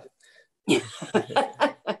side. You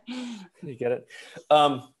get it?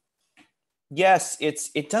 Yes,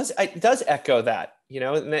 it does echo that, you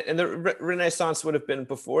know, and the Renaissance would have been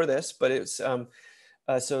before this, but it's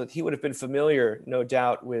so he would have been familiar, no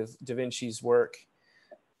doubt, with Da Vinci's work.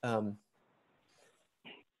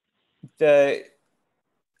 The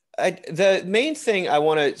main thing I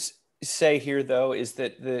want to say here, though, is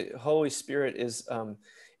that the Holy Spirit is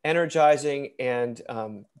energizing and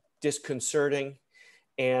disconcerting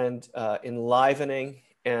and enlivening,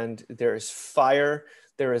 and there is fire,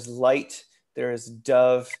 there is light, there is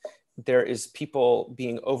dove, there is people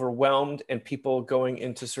being overwhelmed and people going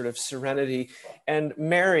into sort of serenity. And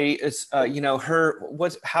Mary is, you know,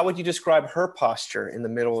 how would you describe her posture in the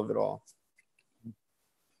middle of it all?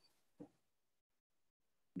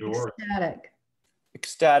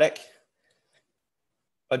 Ecstatic,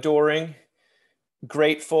 adoring,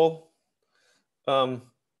 grateful.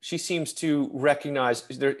 She seems to recognize,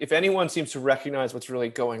 if anyone seems to recognize what's really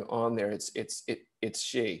going on there, it's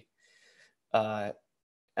she.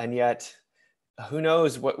 And yet, who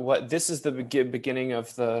knows what this is the beginning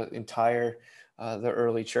of the entire the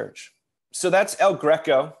early church. So that's El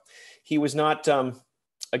Greco. He was not.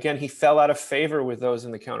 Again, he fell out of favor with those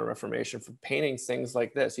in the Counter-Reformation for painting things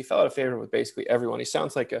like this. He fell out of favor with basically everyone. He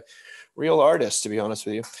sounds like a real artist, to be honest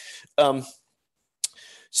with you.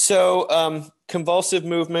 Convulsive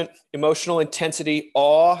movement, emotional intensity,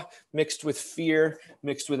 awe mixed with fear,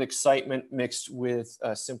 mixed with excitement, mixed with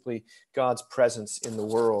simply God's presence in the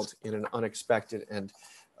world in an unexpected and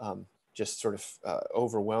just sort of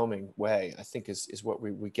overwhelming way, I think is what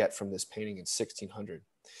we get from this painting in 1600.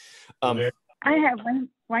 I have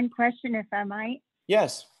one question, if I might.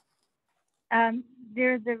 Yes.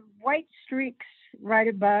 There's the white streaks right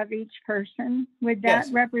above each person. Would that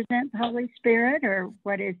represent the Holy Spirit, or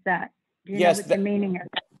what is that? Do you know what the meaning of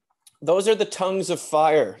that? Those are the tongues of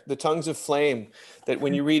fire, the tongues of flame, that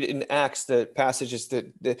when you read in Acts, the passages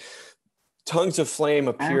that the tongues of flame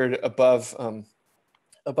appeared above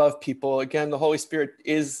people. Again, the Holy Spirit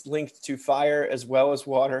is linked to fire as well as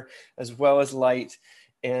water, as well as light.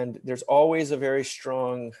 And there's always a very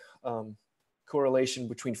strong correlation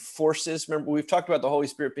between forces. Remember, we've talked about the Holy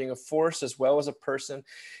Spirit being a force as well as a person,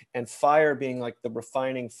 and fire being like the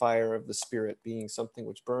refining fire of the Spirit, being something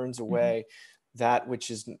which burns away that which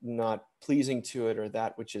is not pleasing to it, or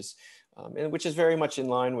that which is, and which is very much in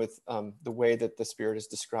line with the way that the Spirit is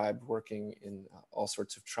described working in all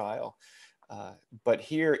sorts of trial. But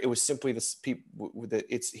here it was simply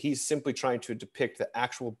he's simply trying to depict the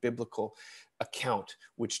actual biblical account,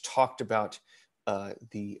 which talked about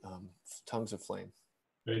the tongues of flame.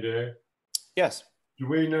 Hey, Dave. Yes. Do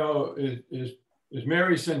we know, is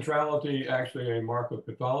Mary's centrality actually a mark of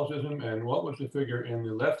Catholicism? And what was the figure in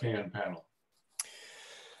the left-hand panel?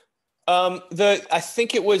 I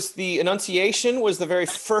think it was the Annunciation was the very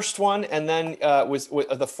first one, and then was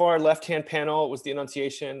the far left-hand panel was the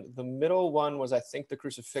Annunciation. The middle one was, I think, the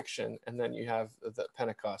Crucifixion, and then you have the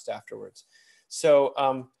Pentecost afterwards.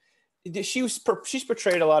 So she's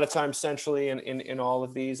portrayed a lot of times centrally in all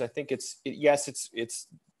of these. I think it's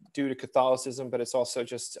due to Catholicism, but it's also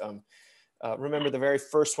just remember the very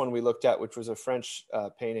first one we looked at, which was a French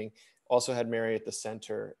painting, also had Mary at the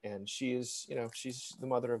center, and she's the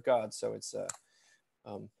mother of God. So it's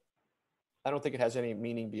I don't think it has any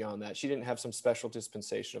meaning beyond that. She didn't have some special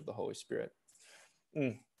dispensation of the Holy Spirit.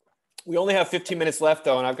 We only have 15 minutes left,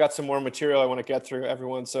 though, and I've got some more material I want to get through,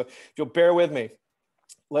 everyone. So if you'll bear with me,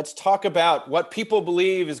 let's talk about what people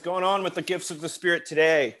believe is going on with the gifts of the Spirit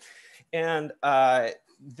today. And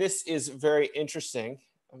this is very interesting.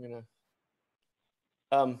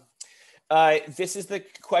 This is the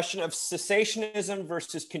question of cessationism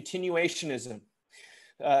versus continuationism.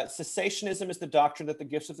 Cessationism is the doctrine that the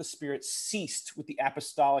gifts of the Spirit ceased with the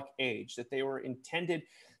apostolic age, that they were intended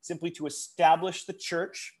simply to establish the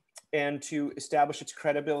church and to establish its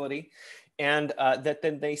credibility, and that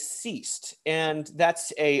then they ceased. And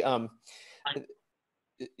that's a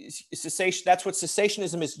cessation. That's what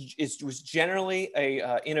cessationism is. Was generally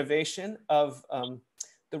a innovation of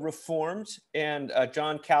the Reformed and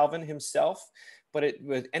John Calvin himself. But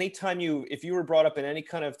if you were brought up in any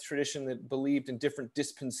kind of tradition that believed in different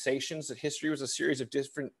dispensations, that history was a series of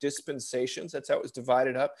different dispensations, that's how it was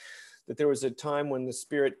divided up, that there was a time when the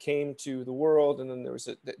Spirit came to the world, and then there was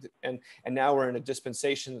and now we're in a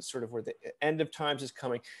dispensation that's sort of where the end of times is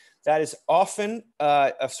coming. That is often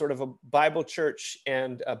a sort of a Bible church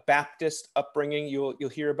and a Baptist upbringing. You'll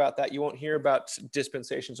hear about that. You won't hear about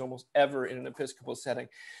dispensations almost ever in an Episcopal setting,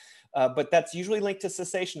 but that's usually linked to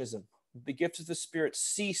cessationism. The gifts of the Spirit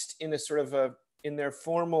ceased in a sort of in their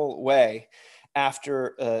formal way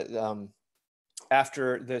after the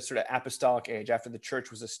sort of apostolic age, after the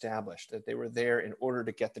church was established, that they were there in order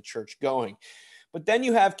to get the church going. But then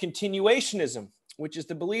you have continuationism, which is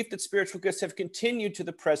the belief that spiritual gifts have continued to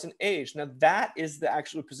the present age. Now, that is the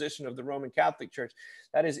actual position of the Roman Catholic Church.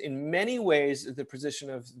 That is in many ways the position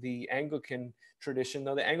of the Anglican tradition,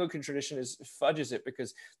 though the Anglican tradition fudges it,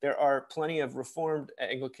 because there are plenty of Reformed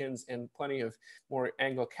Anglicans and plenty of more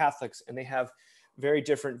Anglo-Catholics, and they have very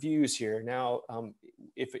different views here. Now,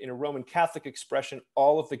 if in a Roman Catholic expression,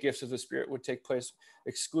 all of the gifts of the Spirit would take place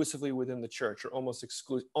exclusively within the church, or almost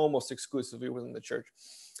exclusively within the church.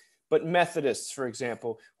 But Methodists, for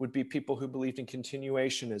example, would be people who believed in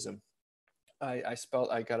continuationism. I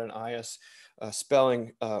got an IS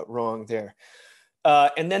spelling wrong there.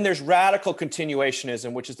 And then there's radical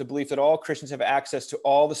continuationism, which is the belief that all Christians have access to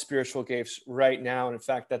all the spiritual gifts right now. And in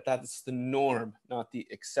fact, that's the norm, not the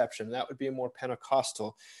exception. That would be a more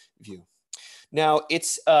Pentecostal view. Now,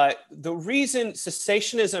 it's the reason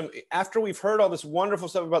cessationism, after we've heard all this wonderful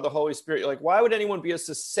stuff about the Holy Spirit, you're like, why would anyone be a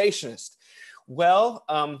cessationist? Well,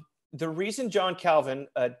 the reason John Calvin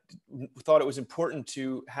thought it was important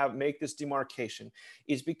to make this demarcation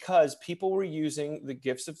is because people were using the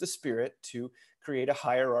gifts of the Spirit to create a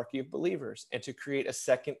hierarchy of believers and to create a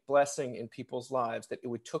second blessing in people's lives, that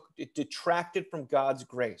it detracted from God's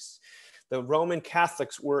grace. The Roman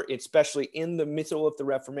Catholics were, especially in the middle of the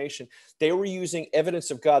Reformation, they were using evidence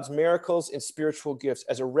of God's miracles and spiritual gifts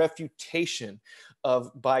as a refutation of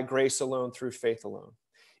by grace alone, through faith alone.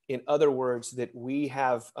 In other words, that we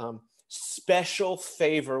have special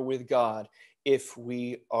favor with God if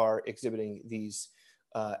we are exhibiting these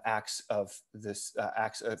acts of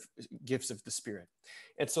gifts of the Spirit.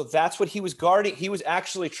 And so that's what he was guarding. He was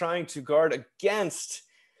actually trying to guard against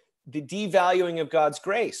the devaluing of God's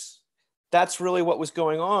grace. That's really what was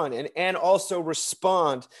going on, and also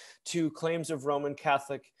respond to claims of Roman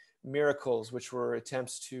Catholic miracles, which were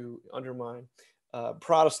attempts to undermine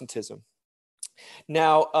Protestantism.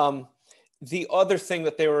 Now, the other thing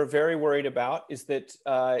that they were very worried about is that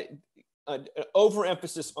an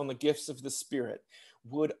overemphasis on the gifts of the Spirit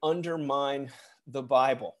would undermine the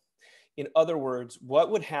Bible. In other words, what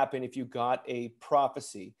would happen if you got a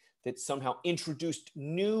prophecy that somehow introduced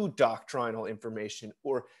new doctrinal information,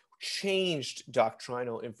 or changed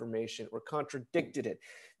doctrinal information, or contradicted it?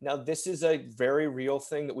 Now, this is a very real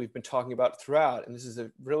thing that we've been talking about throughout, and this is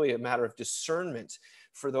really a matter of discernment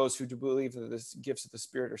for those who do believe that the gifts of the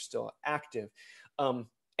Spirit are still active.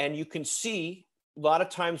 And you can see a lot of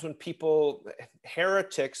times when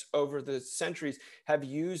heretics over the centuries have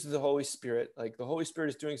used the Holy Spirit, like the Holy Spirit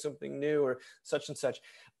is doing something new or such and such.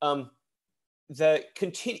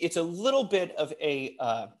 It's a little bit of a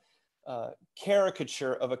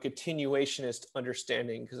caricature of a continuationist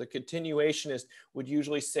understanding, because a continuationist would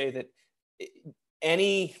usually say that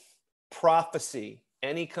any prophecy,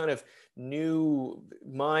 any kind of new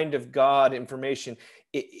mind of God information,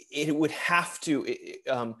 it would have to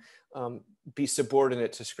be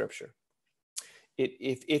subordinate to Scripture.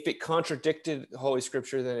 If it contradicted Holy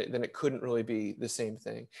Scripture, then it couldn't really be the same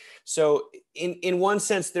thing. So in one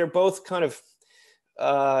sense, they're both kind of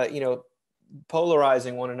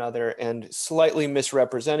polarizing one another and slightly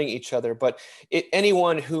misrepresenting each other. But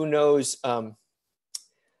anyone who knows,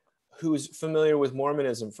 who's familiar with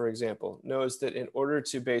Mormonism, for example, knows that in order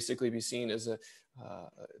to basically be seen as a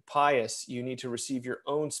pious, you need to receive your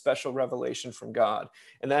own special revelation from God.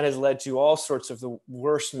 And that has led to all sorts of the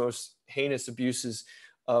worst, most heinous abuses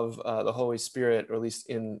of the Holy Spirit, or at least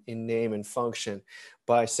in name and function,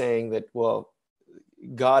 by saying that, well,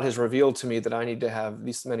 God has revealed to me that I need to have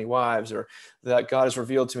these many wives, or that God has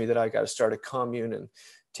revealed to me that I got to start a commune and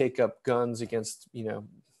take up guns against,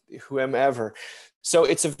 whomever. So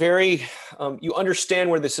it's a very, you understand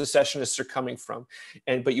where the secessionists are coming from,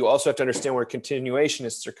 but you also have to understand where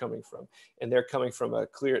continuationists are coming from. And they're coming from a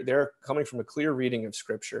clear reading of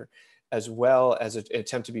Scripture, as well as an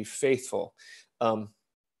attempt to be faithful.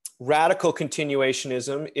 Radical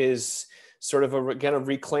continuationism is sort of, again, a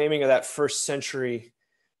reclaiming of that first century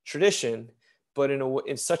tradition, but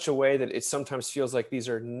in such a way that it sometimes feels like these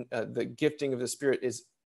are, the gifting of the Spirit is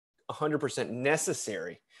 100%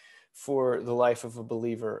 necessary for the life of a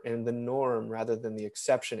believer and the norm rather than the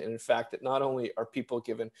exception. And in fact, that not only are people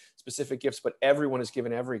given specific gifts, but everyone is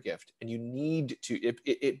given every gift. And you need to,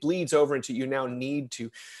 it bleeds over into, you now need to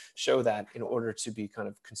show that in order to be kind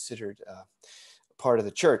of considered part of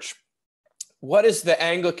the church. What is the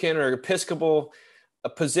Anglican or Episcopal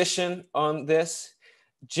position on this?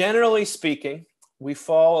 Generally speaking, we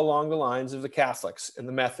fall along the lines of the Catholics and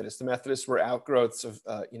the Methodists. The Methodists were outgrowths of,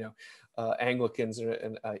 Anglicans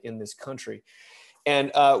in this country,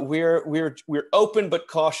 and we're open but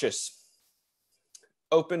cautious,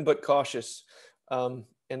 and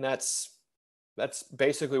that's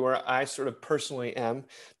basically where I sort of personally am.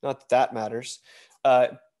 Not that matters,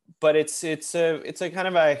 but it's a kind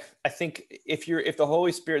of I think if the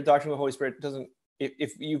Holy Spirit, doctrine of the Holy Spirit doesn't.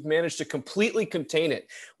 If you've managed to completely contain it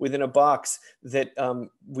within a box that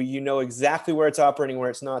you know exactly where it's operating,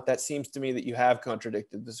 where it's not, that seems to me that you have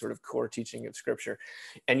contradicted the sort of core teaching of Scripture.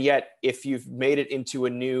 And yet, if you've made it into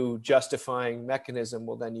a new justifying mechanism,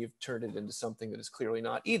 well, then you've turned it into something that is clearly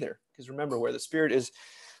not either. Because remember, where the Spirit is,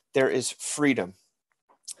 there is freedom.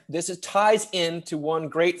 This ties into one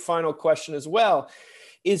great final question as well.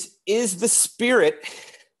 Is the Spirit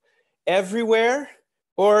everywhere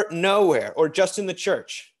or nowhere, or just in the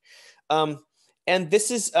church? And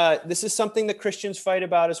this is something that Christians fight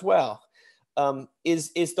about as well.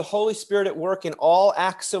 Is the Holy Spirit at work in all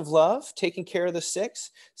acts of love, taking care of the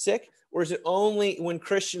sick, or is it only when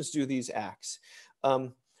Christians do these acts?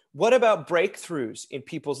 What about breakthroughs in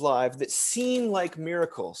people's lives that seem like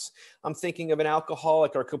miracles? I'm thinking of an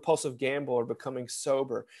alcoholic or compulsive gambler becoming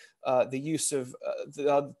sober, the use of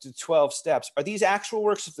the 12 steps. Are these actual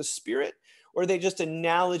works of the Spirit, or are they just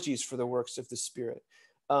analogies for the works of the Spirit?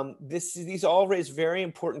 These all raise very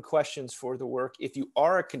important questions for the work. If you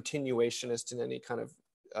are a continuationist in any kind of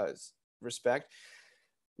respect,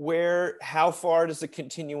 how far does the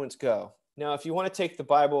continuance go? Now, if you want to take the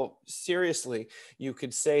Bible seriously, you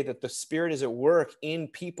could say that the Spirit is at work in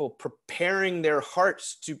people preparing their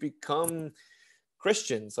hearts to become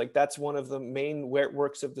Christians. Like, that's one of the main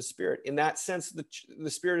works of the Spirit. In that sense,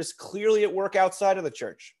 the Spirit is clearly at work outside of the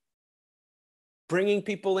church, bringing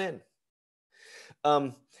people in.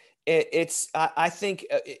 I think,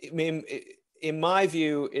 in my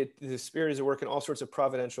view, the Spirit is at work in all sorts of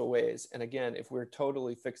providential ways. And again, if we're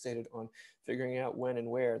totally fixated on figuring out when and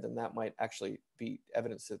where, then that might actually be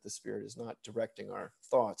evidence that the Spirit is not directing our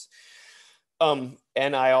thoughts.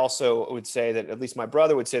 And I also would say that, at least my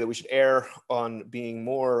brother would say, that we should err on being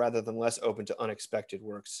more rather than less open to unexpected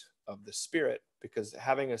works of the Spirit, because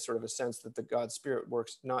having a sort of a sense that the God's Spirit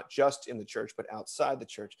works not just in the church, but outside the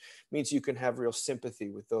church, means you can have real sympathy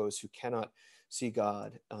with those who cannot see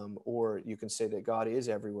God, or you can say that God is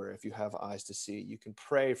everywhere if you have eyes to see. You can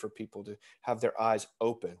pray for people to have their eyes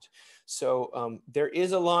opened. So there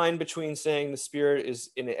is a line between saying the Spirit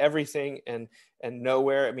is in everything and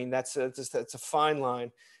nowhere. I mean, that's a fine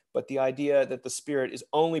line. But the idea that the Spirit is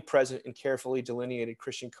only present in carefully delineated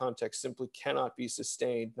Christian context simply cannot be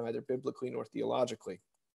sustained, neither biblically nor theologically.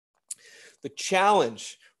 The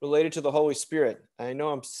challenge related to the Holy Spirit, I know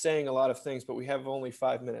I'm saying a lot of things, but we have only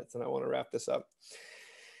 5 minutes and I want to wrap this up,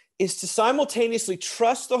 is to simultaneously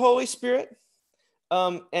trust the Holy Spirit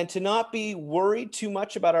and to not be worried too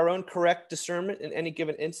much about our own correct discernment in any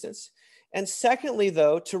given instance. And secondly,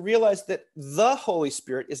 though, to realize that the Holy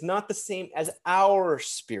Spirit is not the same as our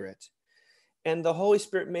spirit. And the Holy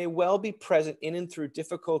Spirit may well be present in and through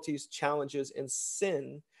difficulties, challenges, and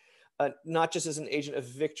sin, not just as an agent of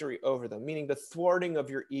victory over them, meaning the thwarting of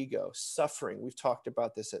your ego, suffering. We've talked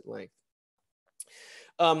about this at length.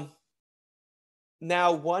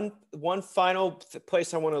 Now, one final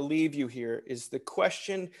place I want to leave you here is the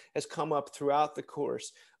question has come up throughout the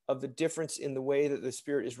course of the difference in the way that the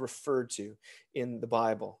Spirit is referred to in the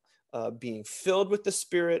Bible. Being filled with the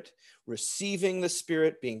Spirit, receiving the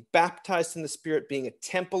Spirit, being baptized in the Spirit, being a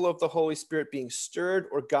temple of the Holy Spirit, being stirred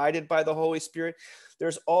or guided by the Holy Spirit.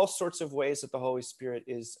 There's all sorts of ways that the Holy Spirit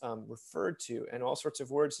is referred to, and all sorts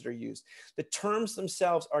of words that are used. The terms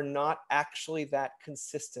themselves are not actually that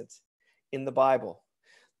consistent in the Bible.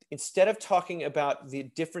 instead of talking about the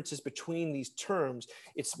differences between these terms,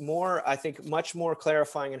 it's more, I think, much more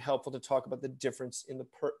clarifying and helpful to talk about the difference in the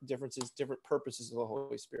different purposes of the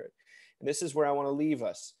Holy Spirit. And this is where I want to leave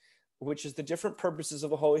us, which is the different purposes of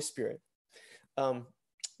the Holy Spirit,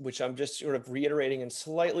 which I'm just sort of reiterating in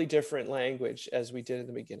slightly different language as we did in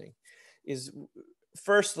the beginning, is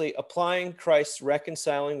firstly, applying Christ's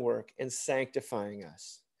reconciling work and sanctifying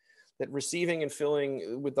us. That receiving and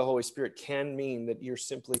filling with the Holy Spirit can mean that you're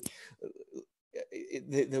simply,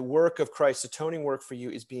 the work of Christ's atoning work for you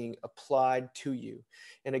is being applied to you.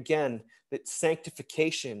 And again, that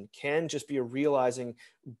sanctification can just be a realizing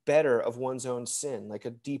better of one's own sin, like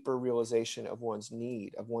a deeper realization of one's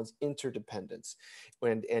need, of one's interdependence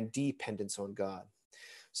and dependence on God.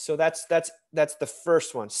 So that's the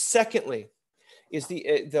first one. Secondly, is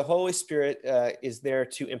the Holy Spirit is there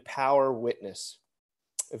to empower witness.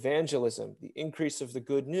 Evangelism, the increase of the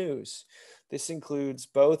good news. This includes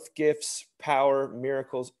both gifts, power,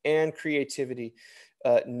 miracles, and creativity,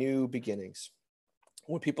 new beginnings.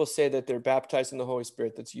 When people say that they're baptized in the Holy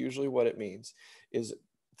Spirit, that's usually what it means, is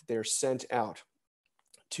they're sent out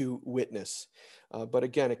to witness. But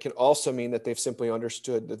again, it can also mean that they've simply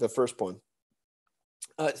understood the first one.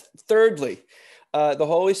 Thirdly, the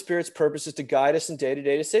Holy Spirit's purpose is to guide us in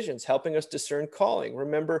day-to-day decisions, helping us discern calling.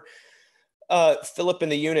 Remember, Philip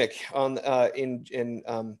and the eunuch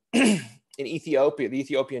in Ethiopia, the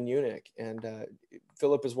Ethiopian eunuch, and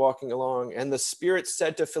Philip is walking along, and the Spirit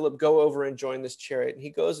said to Philip, "Go over and join this chariot." And he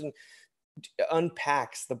goes and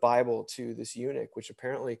unpacks the Bible to this eunuch, which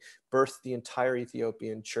apparently birthed the entire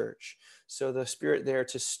Ethiopian church. So the Spirit there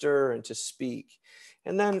to stir and to speak.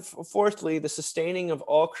 And then fourthly, the sustaining of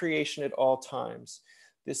all creation at all times.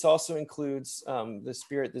 This also includes the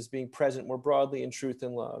Spirit that's being present more broadly in truth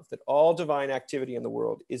and love, that all divine activity in the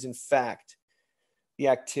world is in fact the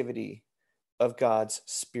activity of God's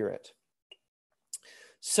Spirit.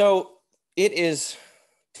 So it is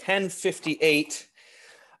 10:58.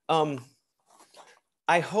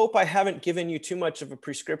 I hope I haven't given you too much of a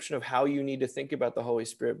prescription of how you need to think about the Holy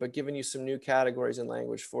Spirit, but given you some new categories and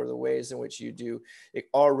language for the ways in which you do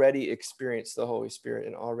already experience the Holy Spirit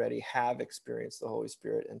and already have experienced the Holy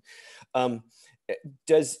Spirit. And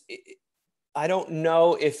I don't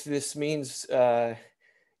know if this means,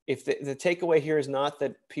 if the takeaway here is not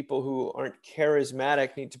that people who aren't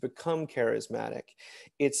charismatic need to become charismatic.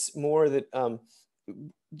 It's more that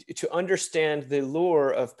to understand the lure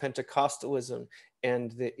of Pentecostalism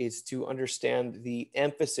and is to understand the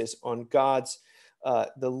emphasis on God's,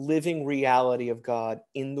 the living reality of God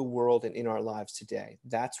in the world and in our lives today.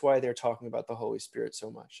 That's why they're talking about the Holy Spirit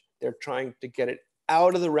so much. They're trying to get it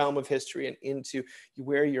out of the realm of history and into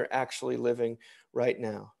where you're actually living right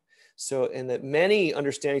now. So, and that many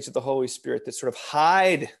understandings of the Holy Spirit that sort of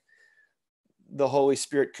hide the Holy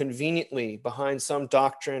Spirit conveniently behind some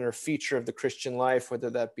doctrine or feature of the Christian life,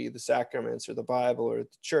 whether that be the sacraments or the Bible or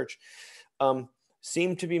the church,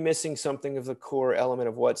 seem to be missing something of the core element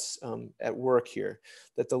of what's at work here.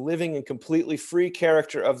 That the living and completely free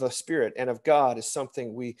character of the Spirit and of God is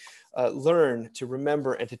something we learn to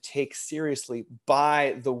remember and to take seriously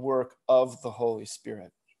by the work of the Holy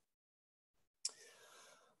Spirit.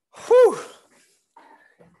 Whew.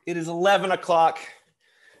 It is 11 o'clock.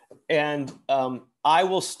 And I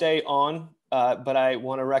will stay on, but I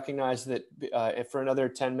want to recognize that for another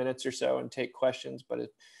 10 minutes or so and take questions. But if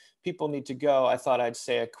people need to go, I thought I'd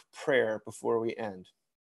say a prayer before we end.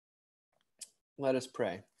 Let us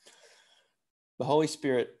pray. The Holy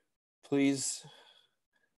Spirit, please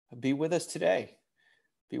be with us today.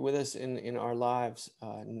 Be with us in our lives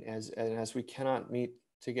as we cannot meet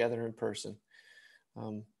together in person.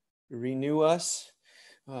 Renew us.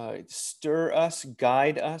 Stir us,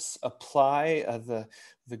 guide us, apply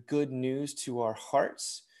the good news to our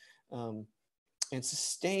hearts, and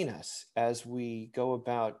sustain us as we go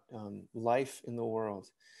about life in the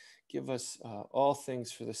world. Give us all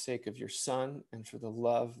things for the sake of your Son and for the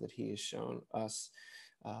love that he has shown us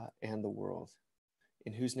and the world.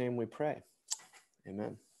 In whose name we pray.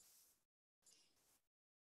 Amen.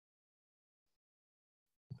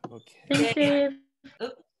 Okay. Thanks, Dave.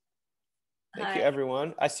 Thank you,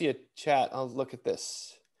 everyone. I see a chat. I'll look at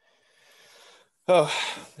this. Oh,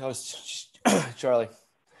 that was Charlie.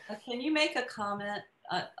 Can you make a comment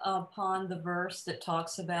upon the verse that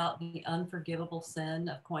talks about the unforgivable sin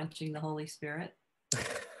of quenching the Holy Spirit?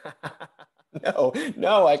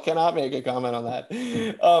 No, I cannot make a comment on that.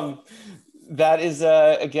 That is,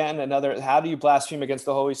 again, another, how do you blaspheme against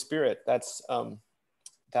the Holy Spirit? That's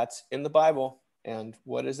in the Bible. And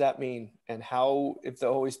what does that mean? And how, if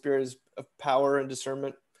the Holy Spirit is of power and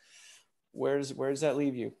discernment, where does that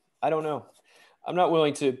leave you? I don't know. I'm not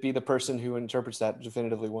willing to be the person who interprets that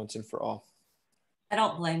definitively once and for all. I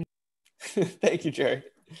don't blame you. Thank you, Jerry.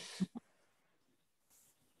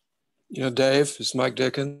 You know, Dave, it's Mike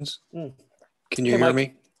Dickens. Mm. Can you hear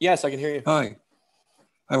me? Yes, I can hear you. Hi.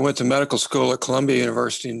 I went to medical school at Columbia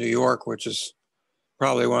University in New York, which is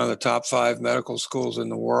probably one of the top 5 medical schools in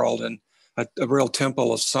the world, and a real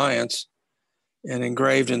temple of science. And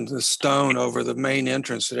engraved in the stone over the main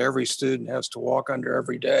entrance that every student has to walk under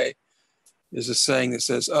every day is a saying that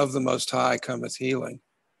says, "Of the Most High cometh healing."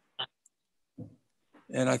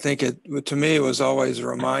 And I think to me, it was always a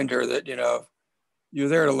reminder that, you know, you're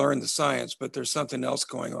there to learn the science, but there's something else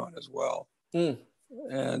going on as well. Mm.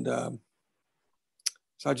 And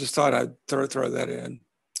so I just thought I'd throw that in.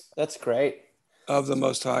 That's great. Of the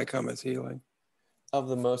Most High cometh healing. Of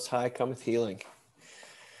the Most High cometh healing.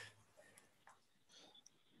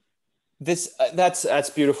 That's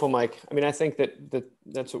beautiful, Mike. I mean, I think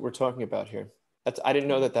that's what we're talking about here. I didn't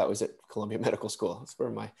know that was at Columbia Medical School. That's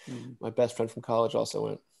where my best friend from college also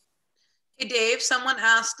went. Hey, Dave, someone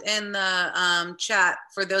asked in the chat,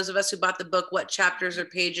 for those of us who bought the book, what chapters or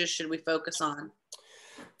pages should we focus on?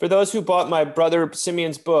 For those who bought my brother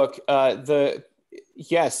Simeon's book,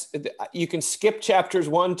 yes, you can skip chapters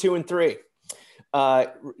 1, 2, and 3.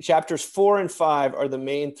 Chapters 4 and 5 are the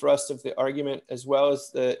main thrust of the argument, as well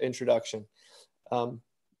as the introduction.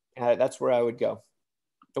 That's where I would go,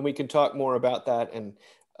 and we can talk more about that and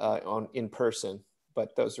in person.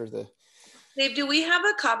 But those are the. Dave, do we have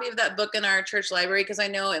a copy of that book in our church library? Because I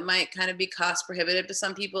know it might kind of be cost prohibitive to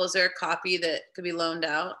some people. Is there a copy that could be loaned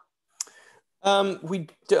out? We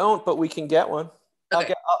don't, but we can get one.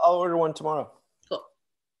 Okay. I'll order one tomorrow. Cool.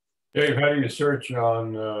 Dave, how do you search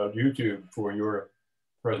on YouTube for your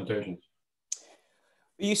presentations?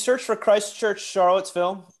 You search for Christ Church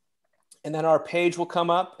Charlottesville, and then our page will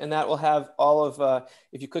come up, and that will have all of,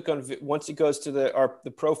 if you click on, once it goes to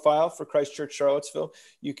the profile for Christ Church Charlottesville,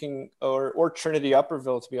 you can, or Trinity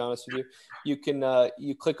Upperville, to be honest with you, you can,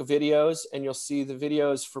 you click videos, and you'll see the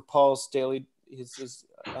videos for Paul's daily, his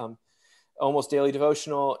almost daily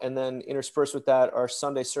devotional, and then interspersed with that are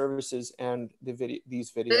Sunday services and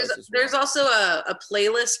these videos. There's also a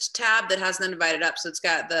playlist tab that hasn't been divided up. So it's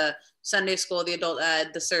got the Sunday school, the adult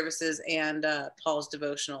ed, the services, and Paul's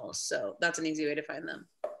devotionals. So that's an easy way to find them.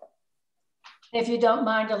 If you don't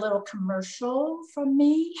mind a little commercial from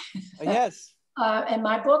me. Yes. In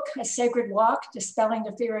my book, A Sacred Walk, Dispelling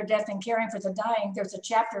the Fear of Death and Caring for the Dying, there's a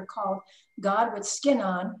chapter called God with Skin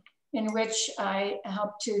On, in which I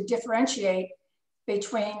help to differentiate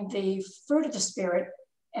between the fruit of the Spirit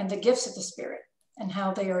and the gifts of the Spirit and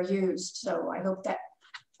how they are used. So I hope that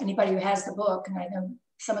anybody who has the book, and I know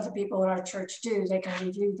some of the people in our church do, they can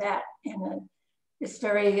review that. And it's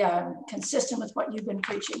very consistent with what you've been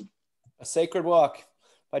preaching. A Sacred Walk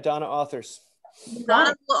by Donna Authors.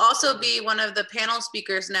 Donna will also be one of the panel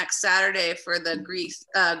speakers next Saturday for the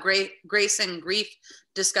Grace and Grief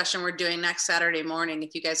discussion we're doing next Saturday morning.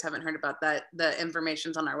 If you guys haven't heard about that, the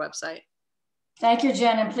information's on our website. Thank you,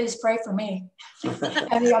 Jen, and please pray for me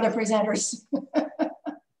and the other presenters.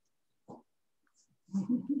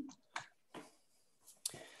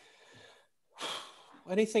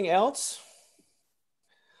 Anything else?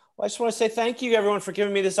 Well, I just want to say thank you, everyone, for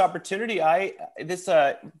giving me this opportunity. This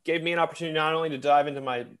gave me an opportunity not only to dive into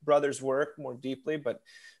my brother's work more deeply, but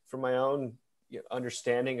for my own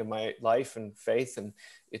understanding of my life and faith. And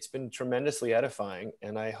it's been tremendously edifying.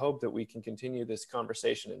 And I hope that we can continue this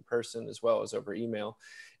conversation in person as well as over email.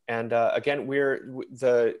 And again,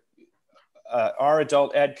 our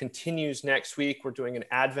adult ed continues next week. We're doing an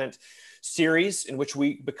Advent series in which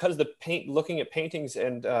because looking at paintings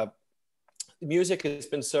and music has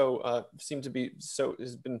been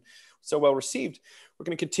has been so well received, we're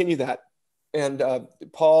going to continue that. And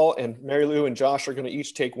Paul and Mary Lou and Josh are going to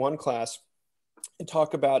each take one class and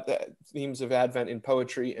talk about the themes of Advent in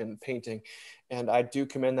poetry and painting. And I do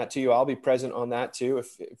commend that to you. I'll be present on that too,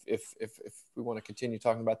 if we want to continue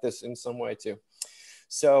talking about this in some way too.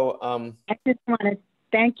 So I just want to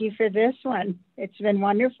thank you for this one. It's been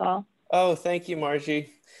wonderful. Oh, thank you,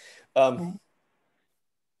 Margie. Thank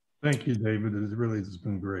you, David. It really has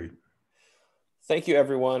been great. Thank you,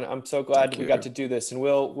 everyone. I'm so glad we got to do this, and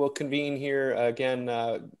we'll convene here again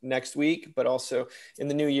next week, but also in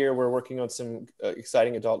the new year, we're working on some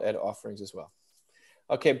exciting adult ed offerings as well.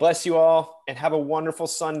 Okay, bless you all, and have a wonderful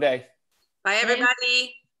Sunday. Bye,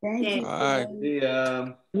 everybody. Thank you. Bye. See ya.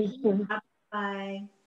 Bye.